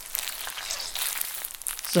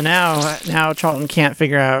 So now Charlton can't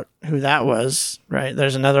figure out who that was, right?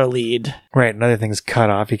 There's another lead. Right, another thing's cut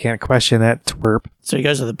off. You can't question that twerp. So he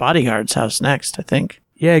goes to the bodyguard's house next, I think.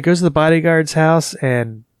 Yeah, he goes to the bodyguard's house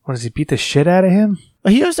and, what does he beat the shit out of him?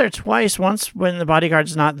 Well, he goes there twice. Once when the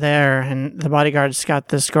bodyguard's not there, and the bodyguard's got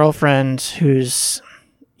this girlfriend who's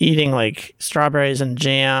eating like strawberries and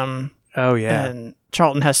jam. Oh, yeah. And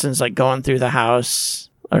Charlton Heston's like going through the house,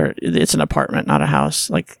 or it's an apartment, not a house,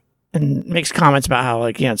 like, and makes comments about how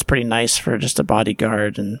like, it's pretty nice for just a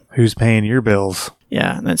bodyguard. And who's paying your bills?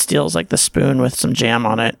 Yeah, and then steals like the spoon with some jam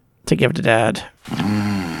on it to give to Dad.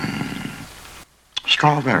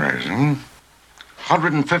 Strawberries, huh?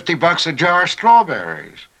 $150 a jar of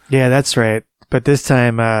strawberries. Yeah, that's right. But this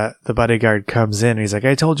time, the bodyguard comes in and he's like,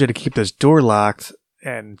 I told you to keep this door locked.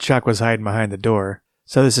 And Chuck was hiding behind the door.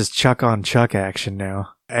 So this is Chuck on Chuck action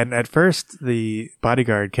now. And at first, the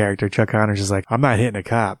bodyguard character, Chuck Connors, is like, I'm not hitting a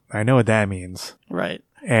cop. I know what that means. Right.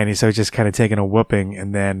 And he's so just kind of taking a whooping.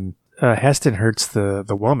 And then Heston hurts the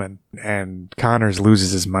woman. And Connors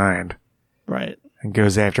loses his mind. Right. And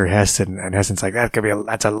goes after Heston. And Heston's like,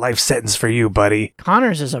 that's a life sentence for you, buddy.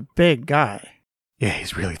 Connors is a big guy. Yeah,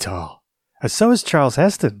 he's really tall. So is Charles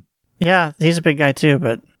Heston. Yeah, he's a big guy too,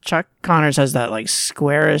 but Chuck Connors has that like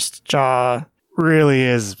squarest jaw. Really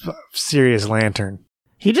is serious lantern.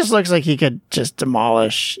 He just looks like he could just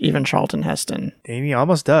demolish even Charlton Heston. And he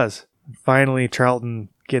almost does. Finally, Charlton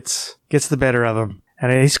gets the better of him.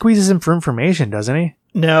 And he squeezes him for information, doesn't he?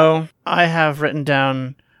 No, I have written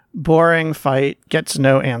down, boring fight, gets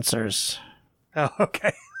no answers. Oh,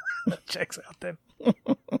 okay. Checks out then.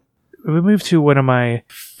 We move to one of my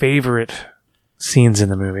favorite scenes in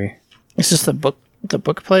the movie. Is this the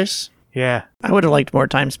book place? Yeah. I would have liked more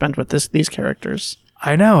time spent with these characters.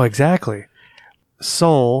 I know, exactly.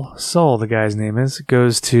 Soul, the guy's name is,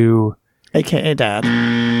 goes to... A.K.A. Dad.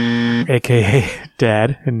 A.K.A.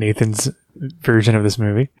 Dad, in Nathan's version of this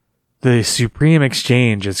movie. The Supreme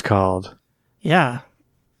Exchange, it's called. Yeah.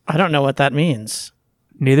 I don't know what that means.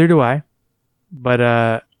 Neither do I.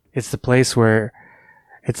 But it's the place where...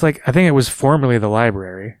 It's like, I think it was formerly the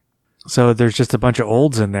library. So there's just a bunch of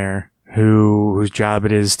olds in there whose job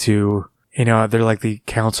it is to, they're like the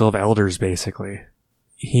council of elders, basically.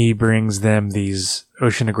 He brings them these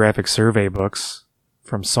oceanographic survey books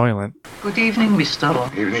from Soylent. Good evening, Mr.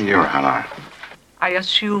 Rowe. Evening, Your Honor. I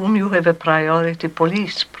assume you have a priority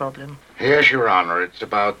police problem. Yes, Your Honor. It's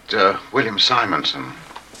about William Simonson.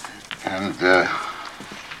 And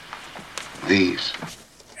these.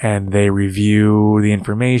 And they review the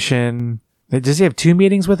information. Does he have 2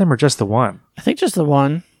 meetings with him or just the one? I think just the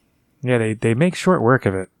one. Yeah, they make short work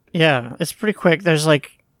of it. Yeah, it's pretty quick. There's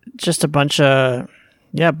like just a bunch of,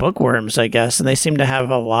 bookworms, I guess. And they seem to have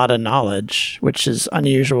a lot of knowledge, which is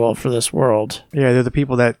unusual for this world. Yeah, they're the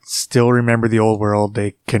people that still remember the old world.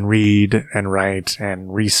 They can read and write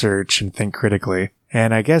and research and think critically.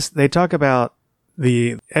 And I guess they talk about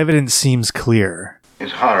the evidence seems clear.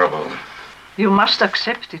 It's horrible. You must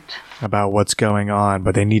accept it. About what's going on,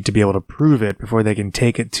 but they need to be able to prove it before they can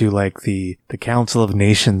take it to like the Council of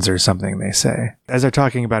Nations or something, they say. As they're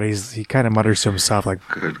talking about it, he kind of mutters to himself like,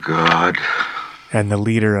 good God. And the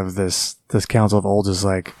leader of this Council of Olds is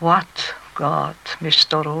like, what God,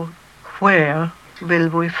 Mr. Rowe? Where will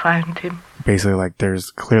we find him? Basically like,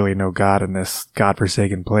 there's clearly no God in this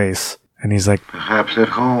godforsaken place. And he's like, perhaps at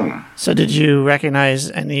home. So did you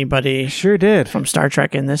recognize anybody? Sure did. From Star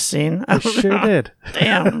Trek in this scene? I sure did.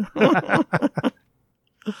 Damn.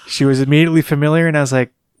 She was immediately familiar and I was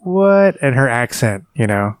like, what? And her accent,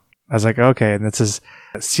 I was like, okay, and this is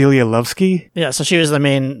Celia Lovsky. Yeah, so she was the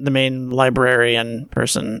main librarian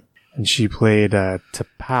person. And she played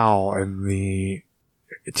T'Pau in the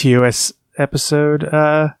TOS episode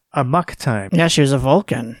Amok Time. Yeah, she was a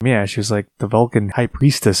Vulcan. Yeah, she was like the Vulcan high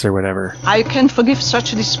priestess or whatever. I can forgive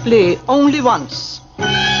such a display only once.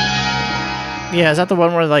 Yeah, is that the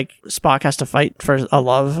one where like Spock has to fight for a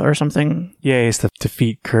love or something? Yeah, he has to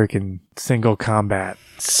defeat Kirk in single combat.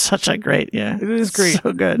 Such a great, yeah. It is great.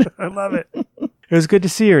 So good. I love it. It was good to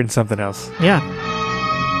see her in something else. Yeah.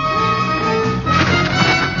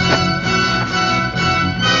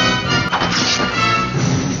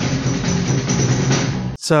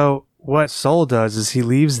 So what Sol does is he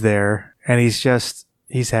leaves there and he's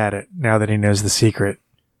had it now that he knows the secret.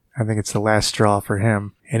 I think it's the last straw for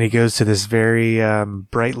him. And he goes to this very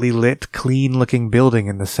brightly lit, clean-looking building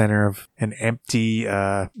in the center of an empty,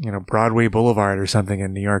 Broadway Boulevard or something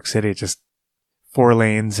in New York City. Just 4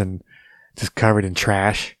 lanes and just covered in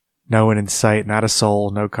trash. No one in sight, not a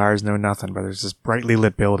soul, no cars, no nothing. But there's this brightly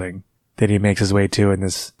lit building that he makes his way to, and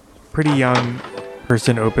this pretty young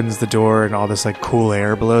person opens the door, and all this like cool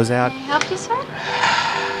air blows out. Can I help you, sir?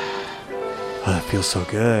 Oh, it feels so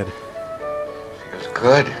good. Feels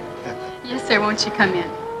good. Yes, sir. Won't you come in?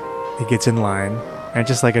 He gets in line, and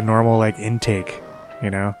just like a normal like intake,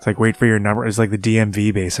 it's like wait for your number. It's like the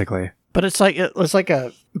DMV basically. But it's like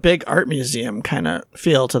a big art museum kind of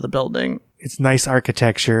feel to the building. It's nice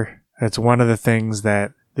architecture. That's one of the things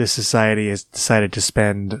that this society has decided to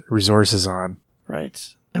spend resources on.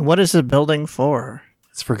 Right. And what is the building for?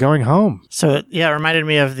 It's for going home. So it reminded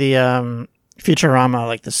me of the Futurama,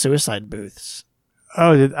 like the suicide booths.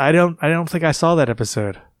 Oh, I don't think I saw that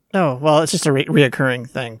episode. Oh, well, it's just a reoccurring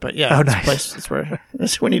thing. But yeah, oh, nice.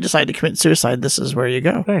 It's when you decide to commit suicide, this is where you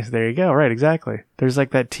go. Nice. There you go. Right. Exactly. There's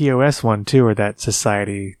like that TOS one too, where that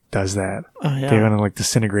society does that. Oh, yeah. They go into like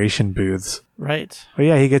disintegration booths. Right. But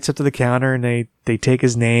yeah, he gets up to the counter and they take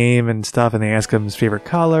his name and stuff and they ask him his favorite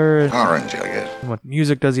color. Orange, I guess. What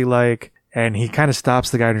music does he like? And he kind of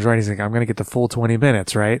stops the guy who's writing. He's like, I'm going to get the full 20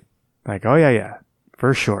 minutes, right? Like, oh yeah.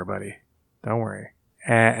 For sure, buddy. Don't worry.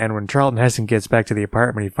 And when Charlton Heston gets back to the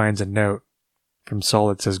apartment, he finds a note from Sol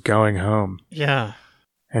that says going home. Yeah.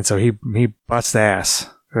 And so he busts ass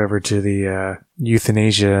over to the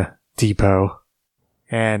euthanasia depot.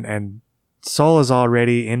 And Sol is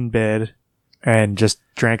already in bed and just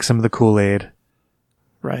drank some of the Kool-Aid.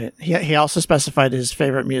 Right. He also specified his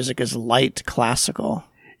favorite music is light classical.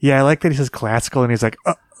 Yeah, I like that he says classical and he's like,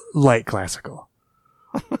 light classical.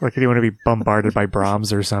 Like, did he want to be bombarded by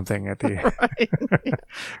Brahms or something at the... Right.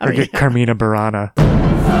 or get Carmina Burana.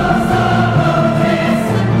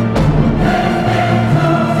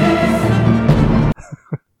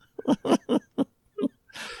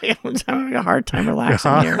 I'm having a hard time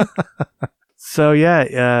relaxing here. So,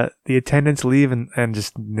 yeah, the attendants leave and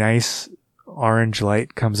just nice orange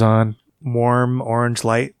light comes on. Warm orange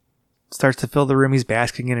light starts to fill the room he's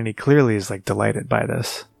basking in, and he clearly is, like, delighted by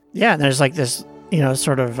this. Yeah, and there's, like, this...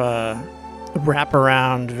 sort of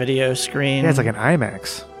wraparound video screen. Yeah, it's like an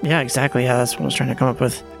IMAX. Yeah, exactly. Yeah, that's what I was trying to come up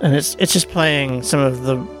with. And it's just playing some of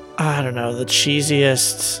the, the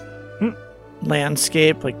cheesiest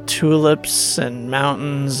landscape, like tulips and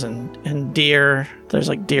mountains and deer. There's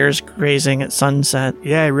like deers grazing at sunset.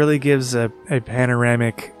 Yeah, it really gives a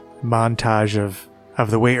panoramic montage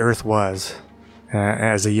of the way Earth was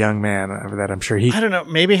as a young man. That I'm sure he... I don't know,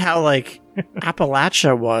 maybe how like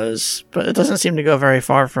Appalachia was, but it doesn't seem to go very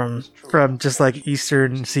far from just like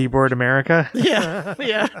eastern seaboard America. Yeah.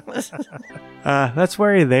 That's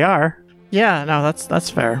where they are. Yeah, no, that's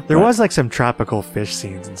fair. There was like some tropical fish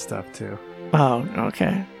scenes and stuff too. Oh,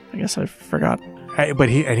 okay. I guess I forgot. But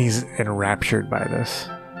he's enraptured by this.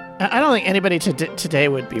 I don't think anybody today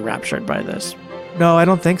would be raptured by this. No, I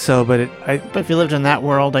don't think so, but if you lived in that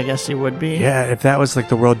world, I guess you would be. Yeah, if that was like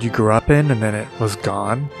the world you grew up in and then it was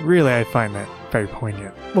gone, really, I find that very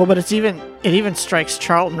poignant. Well, but it even strikes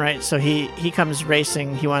Charlton, right? So he comes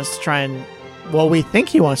racing. He wants to try and, we think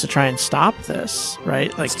he wants to try and stop this,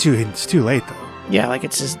 right? Like it's too late though. Yeah, like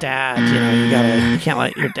it's his dad. You can't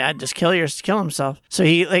let your dad just kill himself. So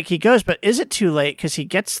he goes, but is it too late? Because he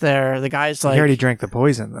gets there, the guy's like, he already drank the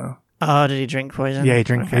poison though. Oh, did he drink poison? Yeah, he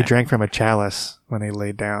drank from a chalice when they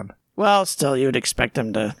laid down. Well, still, you would expect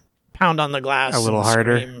him to pound on the glass a little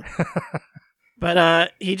harder.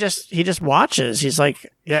 But he just watches. He's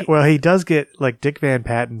like, yeah. Well, he does get like Dick Van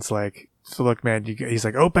Patten's like, so look, man, he's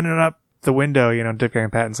like, open it up the window. Dick Van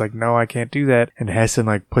Patten's like, no, I can't do that. And Heston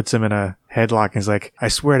like puts him in a headlock and is like, I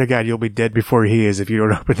swear to God, you'll be dead before he is if you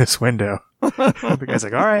don't open this window. The guy's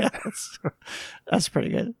like, all right, that's pretty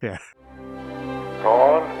good. Yeah.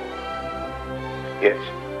 Paul. Yes.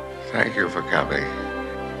 Thank you for coming.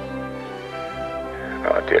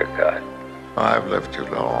 Oh, dear God. I've lived too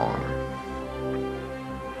long.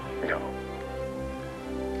 No.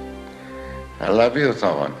 I love you,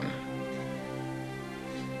 Thornton.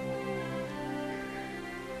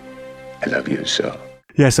 I love you so.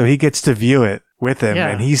 Yeah, so he gets to view it with him, Yeah.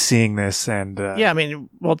 and he's seeing this, and Yeah, I mean,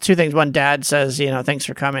 well, two things. One, Dad says, thanks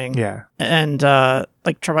for coming. Yeah. And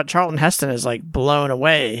Charlton Heston is like blown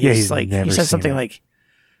away. He's like, never he says seen something it. like,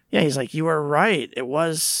 he's like, you were right. It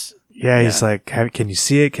was. Yeah, he's like, can you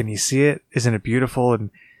see it? Can you see it? Isn't it beautiful?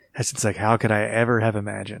 And Heston's like, how could I ever have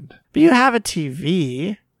imagined? But you have a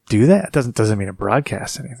TV. Do that? Doesn't mean it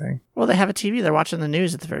broadcasts anything. Well, they have a TV. They're watching the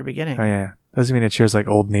news at the very beginning. Oh, yeah. Doesn't mean it shows like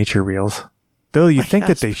old nature reels. Though you'd think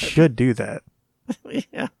that guess, they should do that.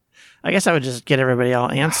 Yeah. I guess I would just get everybody all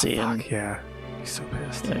antsy. Yeah. He's so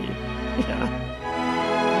pissed. Yeah.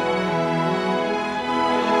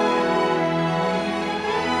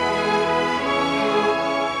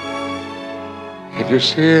 Did you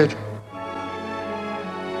see it?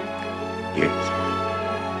 Yes.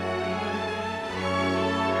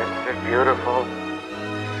 Isn't it beautiful?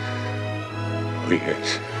 Oh,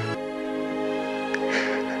 yes.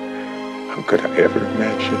 How could I ever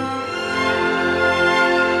imagine?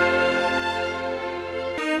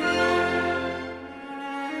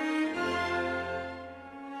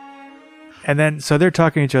 And then, so they're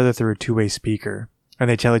talking to each other through a two-way speaker, and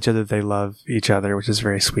they tell each other that they love each other, which is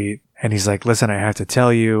very sweet. And he's like, listen, I have to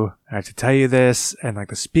tell you this. And like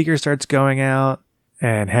the speaker starts going out,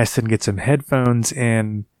 and Heston gets some headphones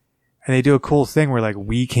in, and they do a cool thing where like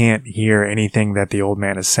we can't hear anything that the old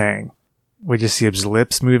man is saying. We just see his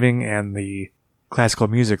lips moving and the classical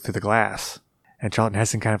music through the glass. And Charlton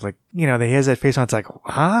Heston kind of like, he has that face on. It's like,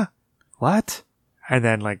 huh? What? And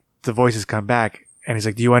then like the voices come back, and he's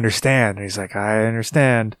like, do you understand? And he's like, I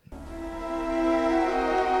understand.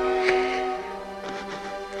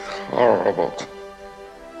 Horrible.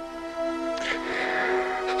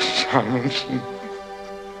 Simonson.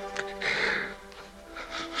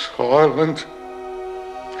 Soylent.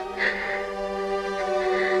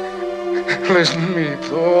 Listen to me,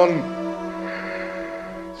 Thorn.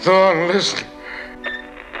 Thorn, listen.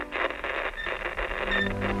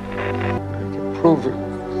 To prove it,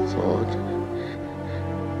 Thorn.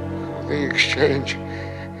 The exchange.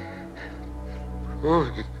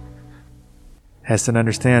 Prove it. Heston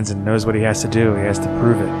understands and knows what he has to do. He has to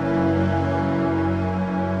prove it.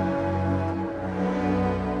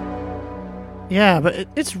 Yeah, but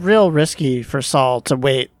it's real risky for Saul to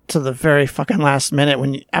wait to the very fucking last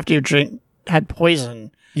minute after you had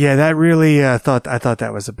poison. Yeah, that really I thought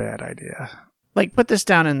that was a bad idea. Like, put this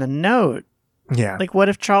down in the note. Yeah. Like, what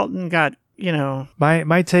if Charlton got, my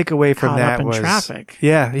takeaway from caught that up in was traffic?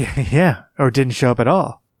 Yeah, or didn't show up at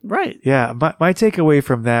all. Right. Yeah, my takeaway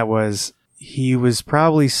from that was he was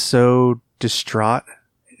probably so distraught.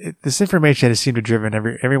 This information has seemed to have driven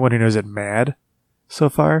everyone who knows it mad so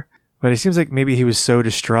far. But it seems like maybe he was so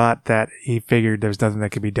distraught that he figured there was nothing that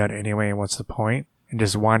could be done anyway, and what's the point? And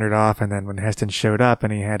just wandered off. And then when Heston showed up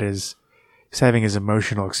and he was having his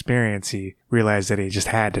emotional experience, he realized that he just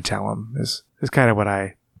had to tell him. This is kind of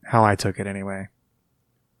how I took it anyway.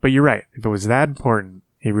 But you're right. If it was that important,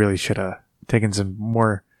 he really should have taken some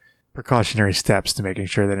more precautionary steps to making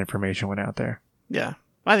sure that information went out there. Yeah.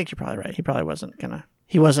 I think you're probably right. He probably wasn't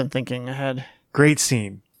thinking ahead. Great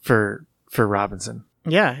scene for Robinson.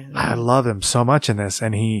 Yeah. I love him so much in this.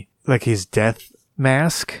 And he, like his death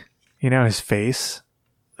mask, his face,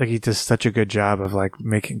 like he does such a good job of like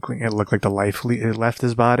making it look like the life left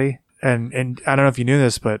his body. And I don't know if you knew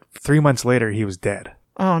this, but 3 months later he was dead.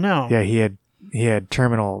 Oh no. Yeah, he had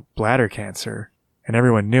terminal bladder cancer, and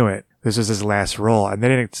everyone knew it. This was his last role, and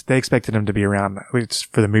they expected him to be around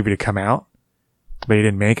for the movie to come out, but he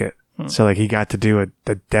didn't make it. So like he got to do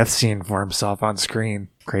the death scene for himself on screen.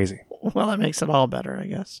 Crazy. Well, that makes it all better, I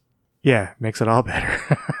guess. Yeah, makes it all better.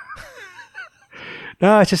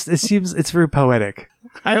 No, it's very poetic.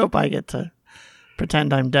 I hope I get to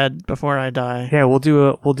pretend I'm dead before I die. Yeah, we'll do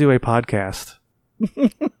a podcast.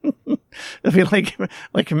 It'll be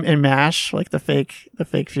like in MASH, like the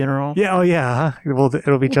fake funeral. Yeah, oh yeah, huh?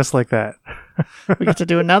 It'll be just like that. We get to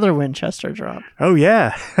do another Winchester drop. Oh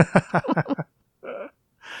yeah.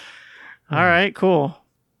 All right, cool.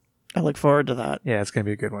 I look forward to that. Yeah, it's gonna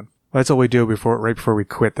be a good one. Well, that's all we do right before we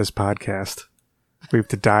quit this podcast. We have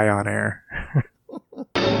to die on air.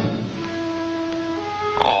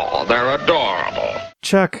 Oh, they're adorable.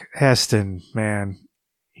 Chuck Heston, man.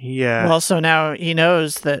 Well, so now he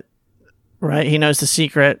knows that, right? He knows the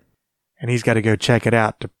secret. And he's got to go check it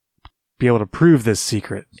out to be able to prove this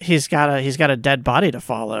secret. He's got a dead body to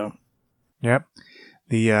follow. Yep.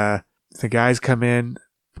 The guys come in,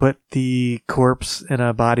 put the corpse in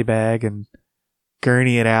a body bag, and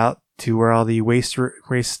gurney it out to where all the waste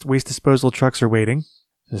disposal trucks are waiting,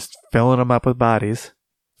 just filling them up with bodies.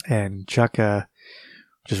 And Chuck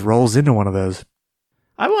just rolls into one of those.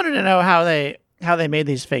 I wanted to know how they made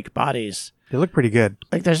these fake bodies. They look pretty good.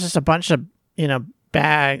 Like there's just a bunch of,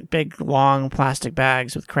 big, long plastic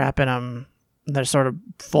bags with crap in them. They're sort of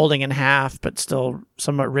folding in half, but still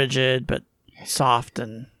somewhat rigid, but soft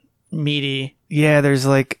and meaty. Yeah, there's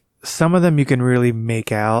like some of them you can really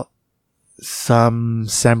make out some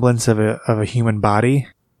semblance of a human body.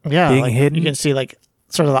 Yeah, being like hidden. You can see like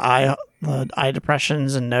sort of the eye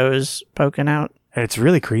depressions and nose poking out. And it's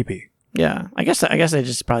really creepy. Yeah, I guess they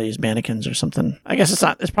just probably use mannequins or something. I guess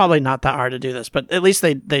it's probably not that hard to do this, but at least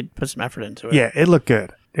they put some effort into it. Yeah, it looked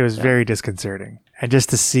good. It was very disconcerting. And just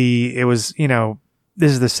to see, it was,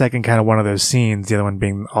 this is the second kind of one of those scenes, the other one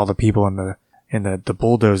being all the people in the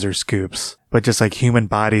bulldozer scoops, but just like human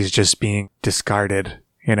bodies just being discarded,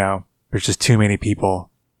 there's just too many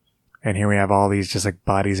people. And here we have all these just like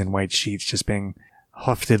bodies in white sheets just being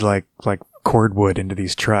hoofed like cordwood into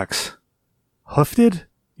these trucks. Hoofed?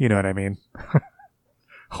 You know what I mean.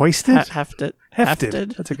 Hoisted? Hefted.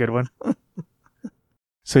 That's a good one.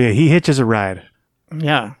 So yeah, he hitches a ride.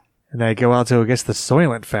 Yeah. And they go out to, I guess, the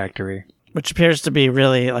Soylent factory. Which appears to be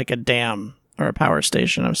really like a dam or a power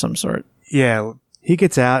station of some sort. Yeah. He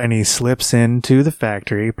gets out and he slips into the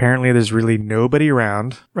factory. Apparently there's really nobody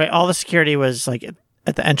around. Right. All the security was like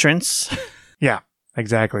at the entrance. Yeah,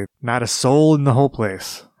 exactly. Not a soul in the whole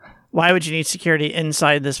place. Why would you need security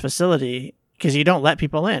inside this facility? Because you don't let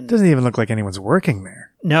people in. Doesn't even look like anyone's working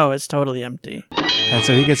there. No, it's totally empty. And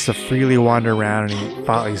so he gets to freely wander around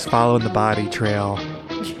and he's following the body trail.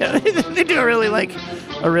 Yeah, they do a real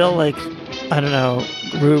I don't know,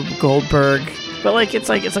 Rube Goldberg. But like it's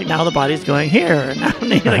like now the body's going here. And now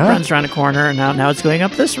he runs around a corner and now it's going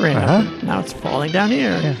up this ramp. Now it's falling down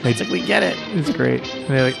here. Yeah, it's like we get it. It's great.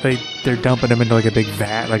 They're dumping him into like a big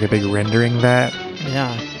vat, like a big rendering vat.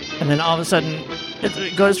 Yeah. And then all of a sudden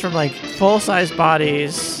it goes from like full-size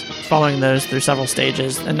bodies, following those through several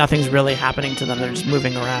stages, and nothing's really happening to them. They're just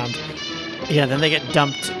moving around. Yeah, then they get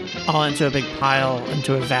dumped all into a big pile,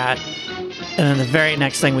 into a vat. And then the very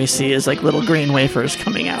next thing we see is like little green wafers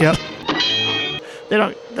coming out. Yep.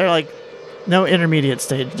 They're like no intermediate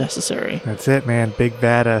stage necessary. That's it, man. Big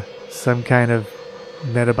vat of some kind of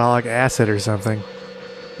metabolic acid or something.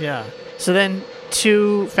 Yeah. So then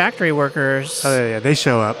two factory workers. Oh, yeah, they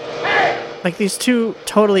show up. Like these two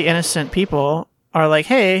totally innocent people are like,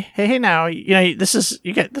 hey, now, this is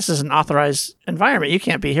an authorized environment. You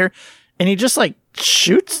can't be here. And he just like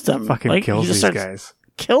shoots them. Fucking kills these guys.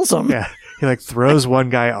 Kills them. Yeah. He like throws one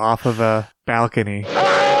guy off of a balcony.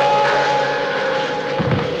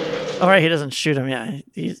 All right, he doesn't shoot him. Yeah.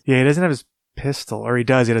 He doesn't have his pistol, or he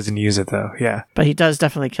does. He doesn't use it though. Yeah. But he does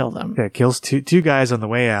definitely kill them. Yeah, kills two guys on the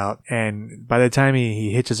way out, and by the time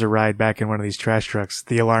he hitches a ride back in one of these trash trucks,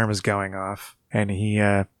 the alarm is going off, and he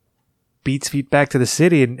beats feet back to the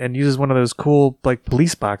city and uses one of those cool like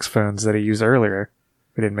police box phones that he used earlier.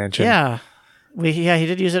 We didn't mention. Yeah. He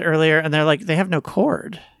did use it earlier, and they're like, they have no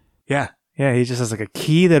cord. Yeah. Yeah, he just has like a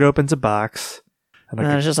key that opens a box. And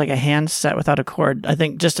it's just like a handset without a cord, I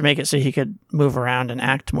think, just to make it so he could move around and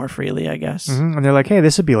act more freely, I guess. Mm-hmm. And they're like, hey,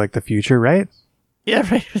 this would be like the future, right? Yeah,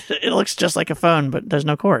 right. It looks just like a phone, but there's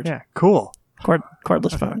no cord. Yeah, cool.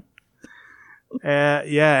 Cordless phone.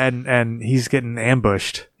 Yeah, and he's getting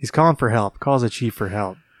ambushed. He's calling for help. Calls the chief for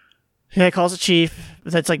help. Yeah, he calls the chief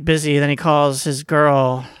that's like busy. Then he calls his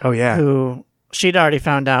girl. Oh, yeah. Who she'd already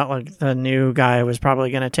found out like the new guy was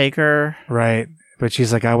probably going to take her. Right. But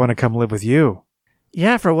she's like, I want to come live with you.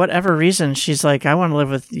 Yeah, for whatever reason, she's like, I want to live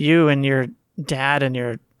with you and your dad in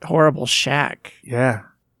your horrible shack. Yeah.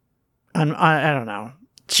 And I don't know.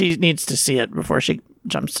 She needs to see it before she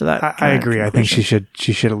jumps to that. I agree. Conclusion. I think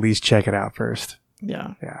she should at least check it out first.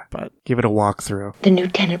 Yeah. Yeah. But give it a walkthrough. The new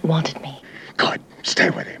tenant wanted me. Good.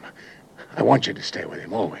 Stay with him. I want you to stay with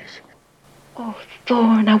him always. Oh,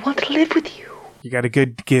 Thorne, I want to live with you. You got a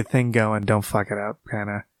good thing going. Don't fuck it up, kind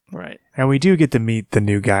of. Right. And we do get to meet the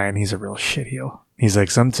new guy, and he's a real shitheel. He's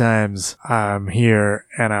like, sometimes I'm here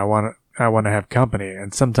and I want to have company,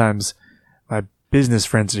 and sometimes my business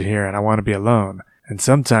friends are here and I want to be alone, and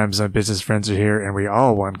sometimes my business friends are here and we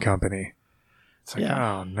all want company. It's like,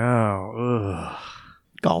 oh no, ugh.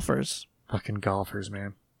 Golfers. Fucking golfers,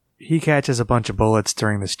 man. He catches a bunch of bullets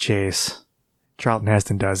during this chase. Charlton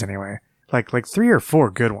Heston does anyway. Like 3 or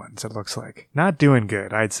 4 good ones, it looks like. Not doing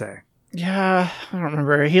good, I'd say. Yeah, I don't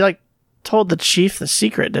remember. He told the chief the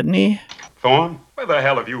secret, didn't he? Thorne, where the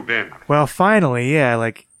hell have you been? Well, finally,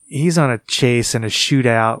 yeah, he's on a chase and a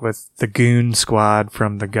shootout with the goon squad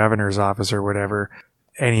from the governor's office or whatever.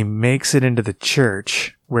 And he makes it into the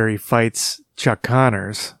church where he fights Chuck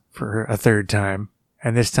Connors for a third time.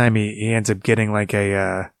 And this time he ends up getting like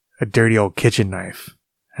a dirty old kitchen knife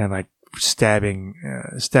and like stabbing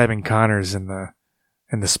Connors in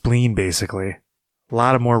the spleen, basically. A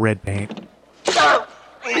lot of more red paint.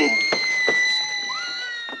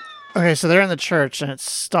 Okay, so they're in the church and it's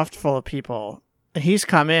stuffed full of people. And he's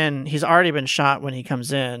come in, he's already been shot when he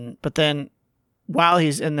comes in, but then while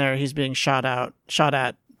he's in there, he's being shot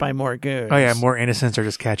at by more goons. Oh yeah, more innocents are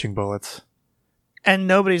just catching bullets. And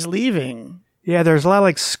nobody's leaving. Yeah, there's a lot of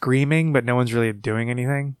like screaming, but no one's really doing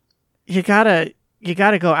anything. You gotta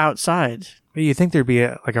go outside. But you think there'd be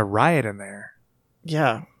a riot in there.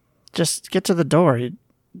 Yeah. Just get to the door.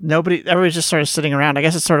 Everybody's just sort of sitting around. I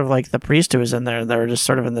guess it's sort of like the priest who was in there. They were just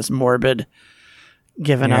sort of in this morbid,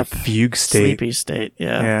 given up, fugue state. Sleepy state.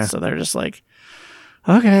 Yeah. So they're just like,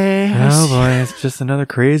 okay. Oh boy, it's just another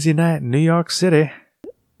crazy night in New York City.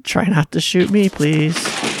 Try not to shoot me, please.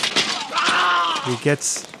 He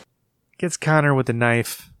gets Connor with the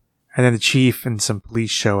knife, and then the chief and some police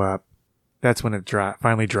show up. That's when it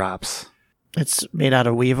finally drops. It's made out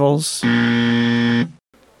of weevils.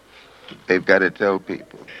 They've got to tell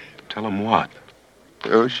people. Tell them what?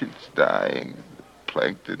 The ocean's dying. The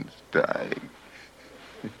plankton's dying.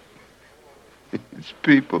 It's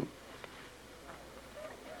people.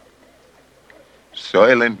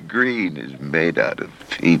 Soylent Green is made out of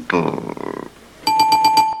people.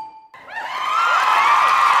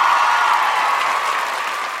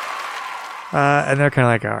 And they're kind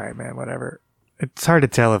of like, all right, man, whatever. It's hard to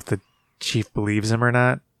tell if the chief believes him or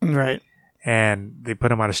not. Right. And they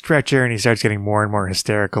put him on a stretcher and he starts getting more and more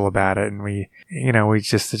hysterical about it. And the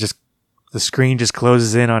screen just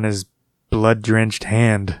closes in on his blood drenched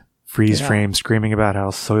hand, freeze frame, screaming about how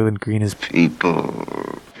Soylent Green is people.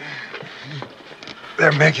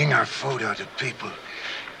 They're making our food out of people.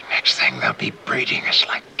 Next thing they'll be breeding us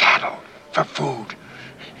like cattle for food.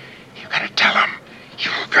 You gotta tell them. You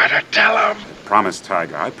gotta tell them. Promise,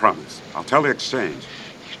 Tiger. I promise. I'll tell the exchange.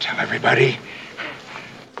 You tell everybody.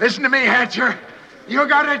 Listen to me, Hatcher. You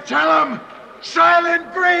gotta tell them.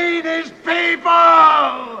 Soylent Green is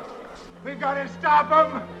people. We've gotta stop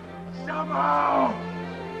them somehow.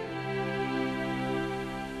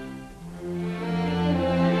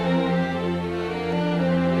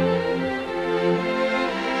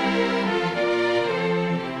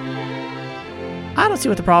 I don't see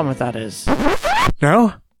what the problem with that is.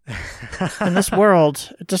 No? In this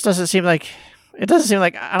world, it doesn't seem like I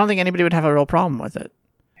don't think anybody would have a real problem with it.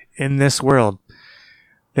 In this world.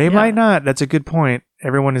 They might not. That's a good point.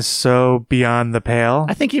 Everyone is so beyond the pale.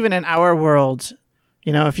 I think even in our world,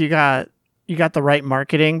 if you got the right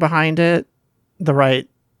marketing behind it, the right,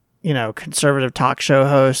 conservative talk show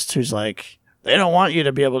host who's like, they don't want you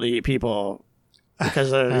to be able to eat people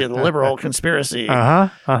because of the liberal conspiracy.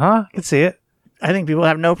 I can see it. I think people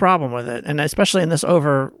have no problem with it. And especially in this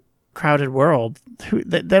overcrowded world,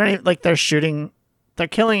 they don't even, like, they're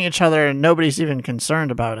killing each other and nobody's even concerned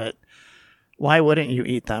about it. Why wouldn't you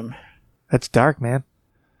eat them? That's dark, man.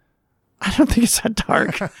 I don't think it's that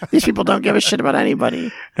dark. These people don't give a shit about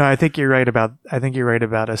anybody. No, I think you're right about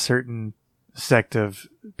a certain sect of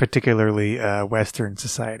particularly Western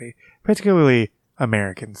society, particularly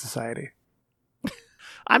American society.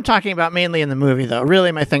 I'm talking about mainly in the movie, though.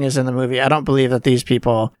 Really, my thing is in the movie. I don't believe that these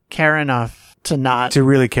people care enough to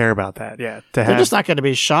really care about that. Yeah, they're just not going to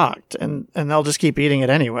be shocked, and they'll just keep eating it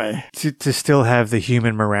anyway. To still have the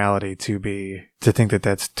human morality to think that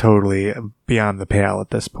that's totally beyond the pale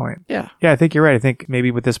at this point. Yeah, I think you're right. I think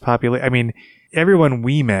maybe with this population, I mean, everyone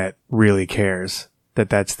we met really cares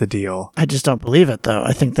that that's the deal. I just don't believe it, though.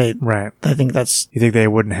 I think right. I think that's. You think they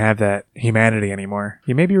wouldn't have that humanity anymore?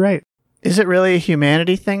 You may be right. Is it really a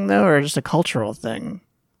humanity thing, though, or just a cultural thing?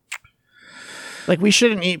 Like, we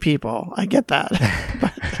shouldn't eat people. I get that.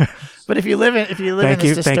 but if you live in this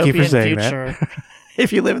dystopian future,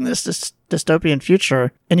 if you live in this dystopian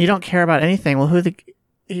future and you don't care about anything, well,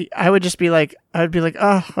 I would be like,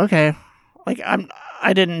 oh, okay. Like,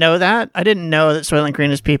 I didn't know that. I didn't know that Soylent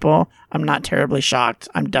Green is people. I'm not terribly shocked.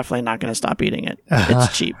 I'm definitely not going to stop eating it.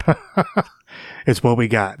 It's cheap. It's what we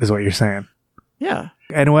got, is what you're saying. Yeah.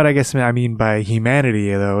 And what I guess I mean by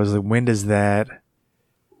humanity, though, is like, when does that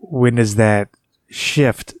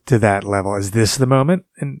shift to that level? Is this the moment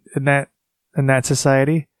in that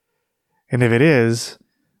society? And if it is,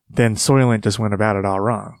 then Soylent just went about it all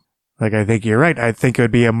wrong. Like, I think you're right. I think it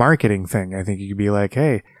would be a marketing thing. I think you could be like,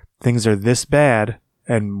 hey, things are this bad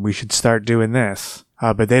and we should start doing this.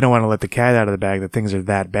 But they don't want to let the cat out of the bag that things are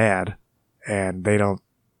that bad. And they don't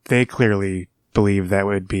they clearly believe that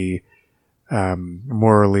would be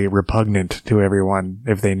morally repugnant to everyone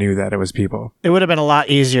if they knew that it was people. It would have been a lot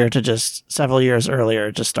easier to just several years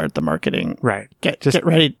earlier just start the marketing. Right. Get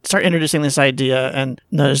ready, start introducing this idea, and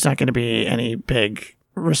there's not going to be any big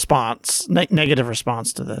response, negative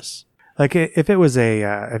response to this. Like if it was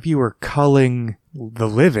if you were culling the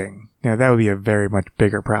living, that would be a very much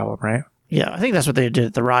bigger problem, right? Yeah, I think that's what they did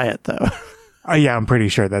at the riot, though. Yeah, I'm pretty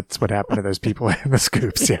sure that's what happened to those people in the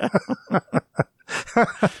scoops. Yeah.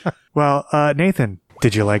 Well, Nathan,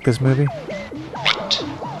 did you like this movie? What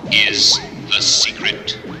is the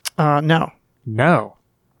secret? No. No.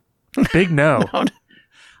 Big no.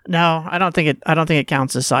 No, I don't think it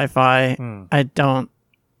counts as sci-fi. I don't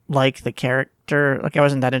like the character. Like, I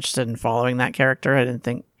wasn't that interested in following that character. I didn't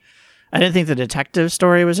think the detective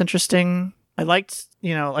story was interesting. I liked,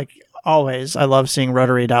 like always, I love seeing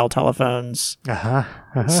rotary dial telephones.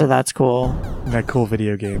 So that's cool. That cool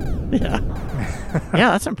video game. Yeah.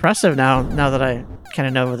 Yeah, that's impressive now that I kind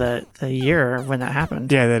of know the year when that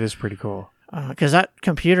happened. Yeah, that is pretty cool. Because that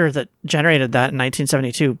computer that generated that in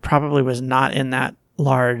 1972 probably was not in that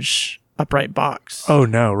large upright box. Oh,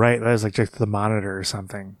 no, right. That was like just the monitor or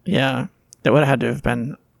something. Yeah. That would have had to have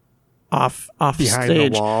been off behind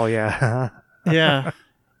stage. The wall, yeah. Yeah.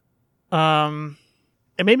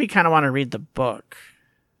 It made me kind of want to read the book.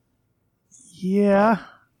 Yeah.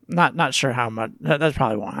 Not sure how much. That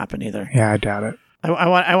probably won't happen either. Yeah, I doubt it.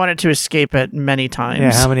 I wanted to escape it many times.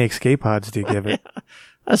 Yeah, how many escape pods do you give it?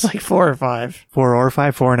 That's like 4 or 5. 4 or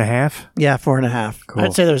 5? 4.5? Yeah, 4.5. Cool.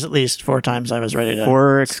 I'd say there was at least 4 times I was ready to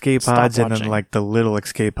 4 escape pods and watching. then like the little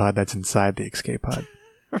escape pod that's inside the escape pod.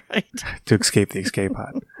 Right. To escape the escape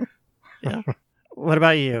pod. Yeah. What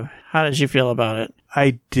about you? How did you feel about it?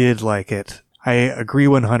 I did like it. I agree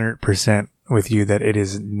 100% with you that it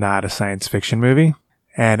is not a science fiction movie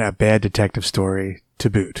and a bad detective story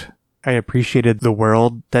to boot. I appreciated the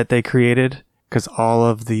world that they created because all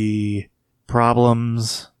of the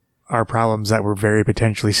problems are problems that we're very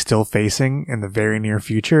potentially still facing in the very near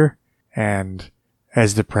future. And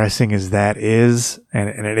as depressing as that is, and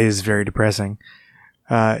it is very depressing,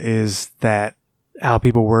 is that how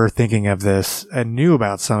people were thinking of this and knew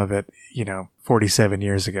about some of it, 47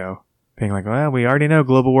 years ago. Being like, well, we already know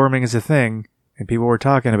global warming is a thing, and people were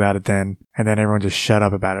talking about it then, and then everyone just shut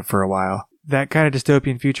up about it for a while. That kind of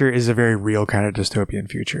dystopian future is a very real kind of dystopian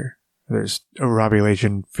future. There's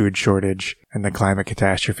overpopulation, food shortage, and the climate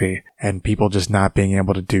catastrophe, and people just not being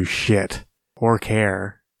able to do shit or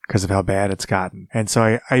care because of how bad it's gotten. And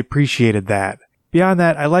so I appreciated that. Beyond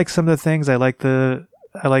that, I like some of the things. I like the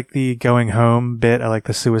going home bit. I like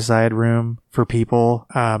the suicide room for people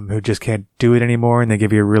who just can't do it anymore, and they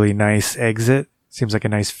give you a really nice exit. Seems like a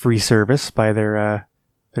nice free service by their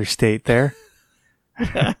state there.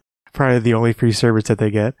 Probably the only free service that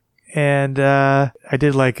they get. And I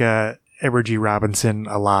did like Edward G. Robinson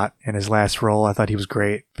a lot in his last role. I thought he was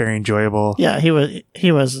great, very enjoyable. Yeah, he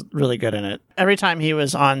was really good in it. Every time he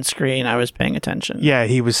was on screen, I was paying attention. Yeah,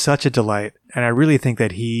 he was such a delight. And I really think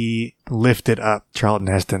that he lifted up Charlton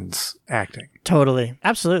Heston's acting. Totally.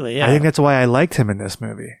 Absolutely, yeah. I think that's why I liked him in this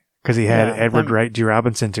movie. Because he had Edward G.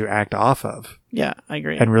 Robinson to act off of. Yeah, I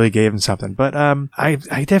agree. And really gave him something. But I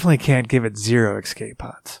definitely can't give it 0 escape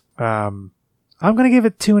pods. I'm going to give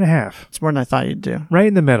it 2.5. It's more than I thought you'd do. Right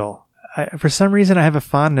in the middle. For some reason, I have a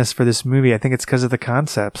fondness for this movie. I think it's because of the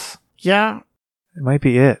concepts. Yeah. It might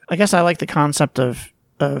be it. I guess I like the concept of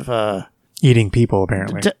eating people,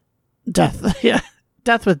 apparently. Death. Yeah.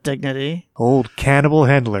 Death with dignity. Old cannibal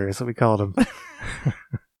Handler is what we called him.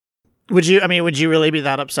 Would you really be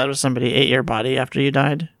that upset if somebody ate your body after you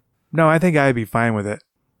died? No, I think I'd be fine with it.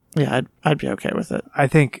 Yeah, I'd be okay with it. I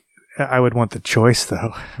think I would want the choice,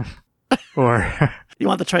 though. Or... You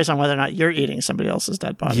want the choice on whether or not you're eating somebody else's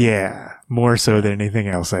dead body. Yeah, more so than anything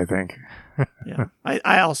else, I think. Yeah,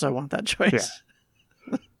 I also want that choice.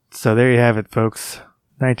 Yeah. So there you have it, folks.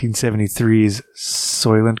 1973's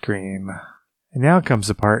Soylent Green. And now comes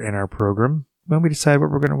the part in our program when we decide what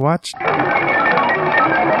we're going to watch.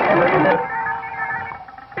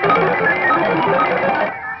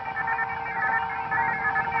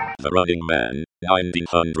 The Running Man,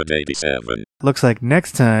 1987. Looks like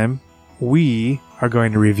next time we are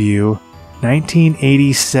going to review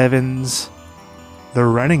 1987's The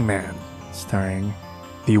Running Man, starring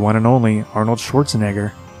the one and only Arnold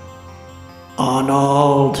Schwarzenegger.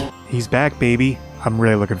 Arnold! He's back, baby. I'm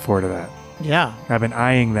really looking forward to that. Yeah. I've been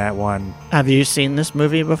eyeing that one. Have you seen this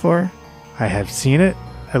movie before? I have seen it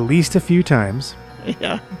at least a few times.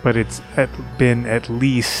 Yeah. But it's been at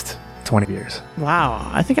least 20 years. Wow.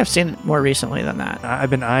 I think I've seen it more recently than that. I've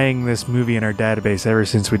been eyeing this movie in our database ever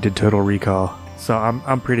since we did Total Recall. So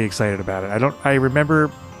I'm pretty excited about it. I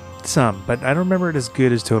remember some, but I don't remember it as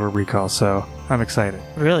good as Total Recall, so I'm excited.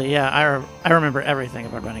 Really? Yeah, I remember everything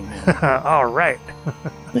about Running Man. All right.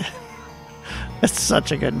 It's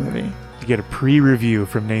such a good movie. You get a pre-review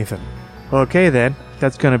from Nathan. Okay then,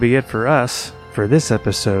 that's going to be it for us for this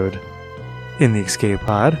episode in the Escape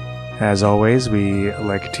Pod. As always, we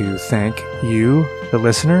like to thank you, the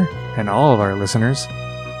listener, and all of our listeners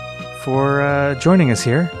for joining us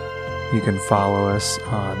here. You can follow us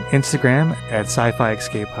on Instagram at Sci-Fi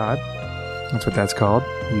Escape Pod. That's what that's called.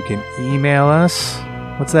 You can email us.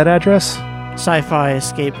 What's that address? Sci-Fi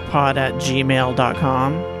Escape Pod at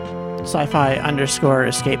gmail.com.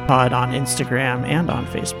 Sci-Fi_Escape Pod on Instagram and on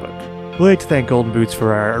Facebook. We'd like to thank Golden Boots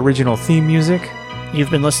for our original theme music. You've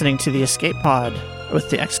been listening to the Escape Pod with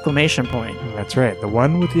the exclamation point. That's right, the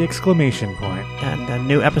one with the exclamation point. And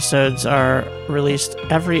new episodes are released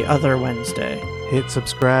every other Wednesday. Hit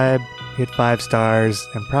subscribe, hit 5 stars,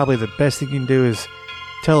 and probably the best thing you can do is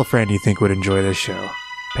tell a friend you think would enjoy this show.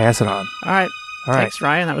 Pass it on. All right. All Thanks, right.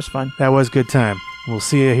 Ryan. That was fun. That was good time. We'll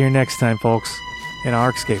see you here next time, folks, in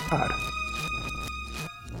our Escape Pod.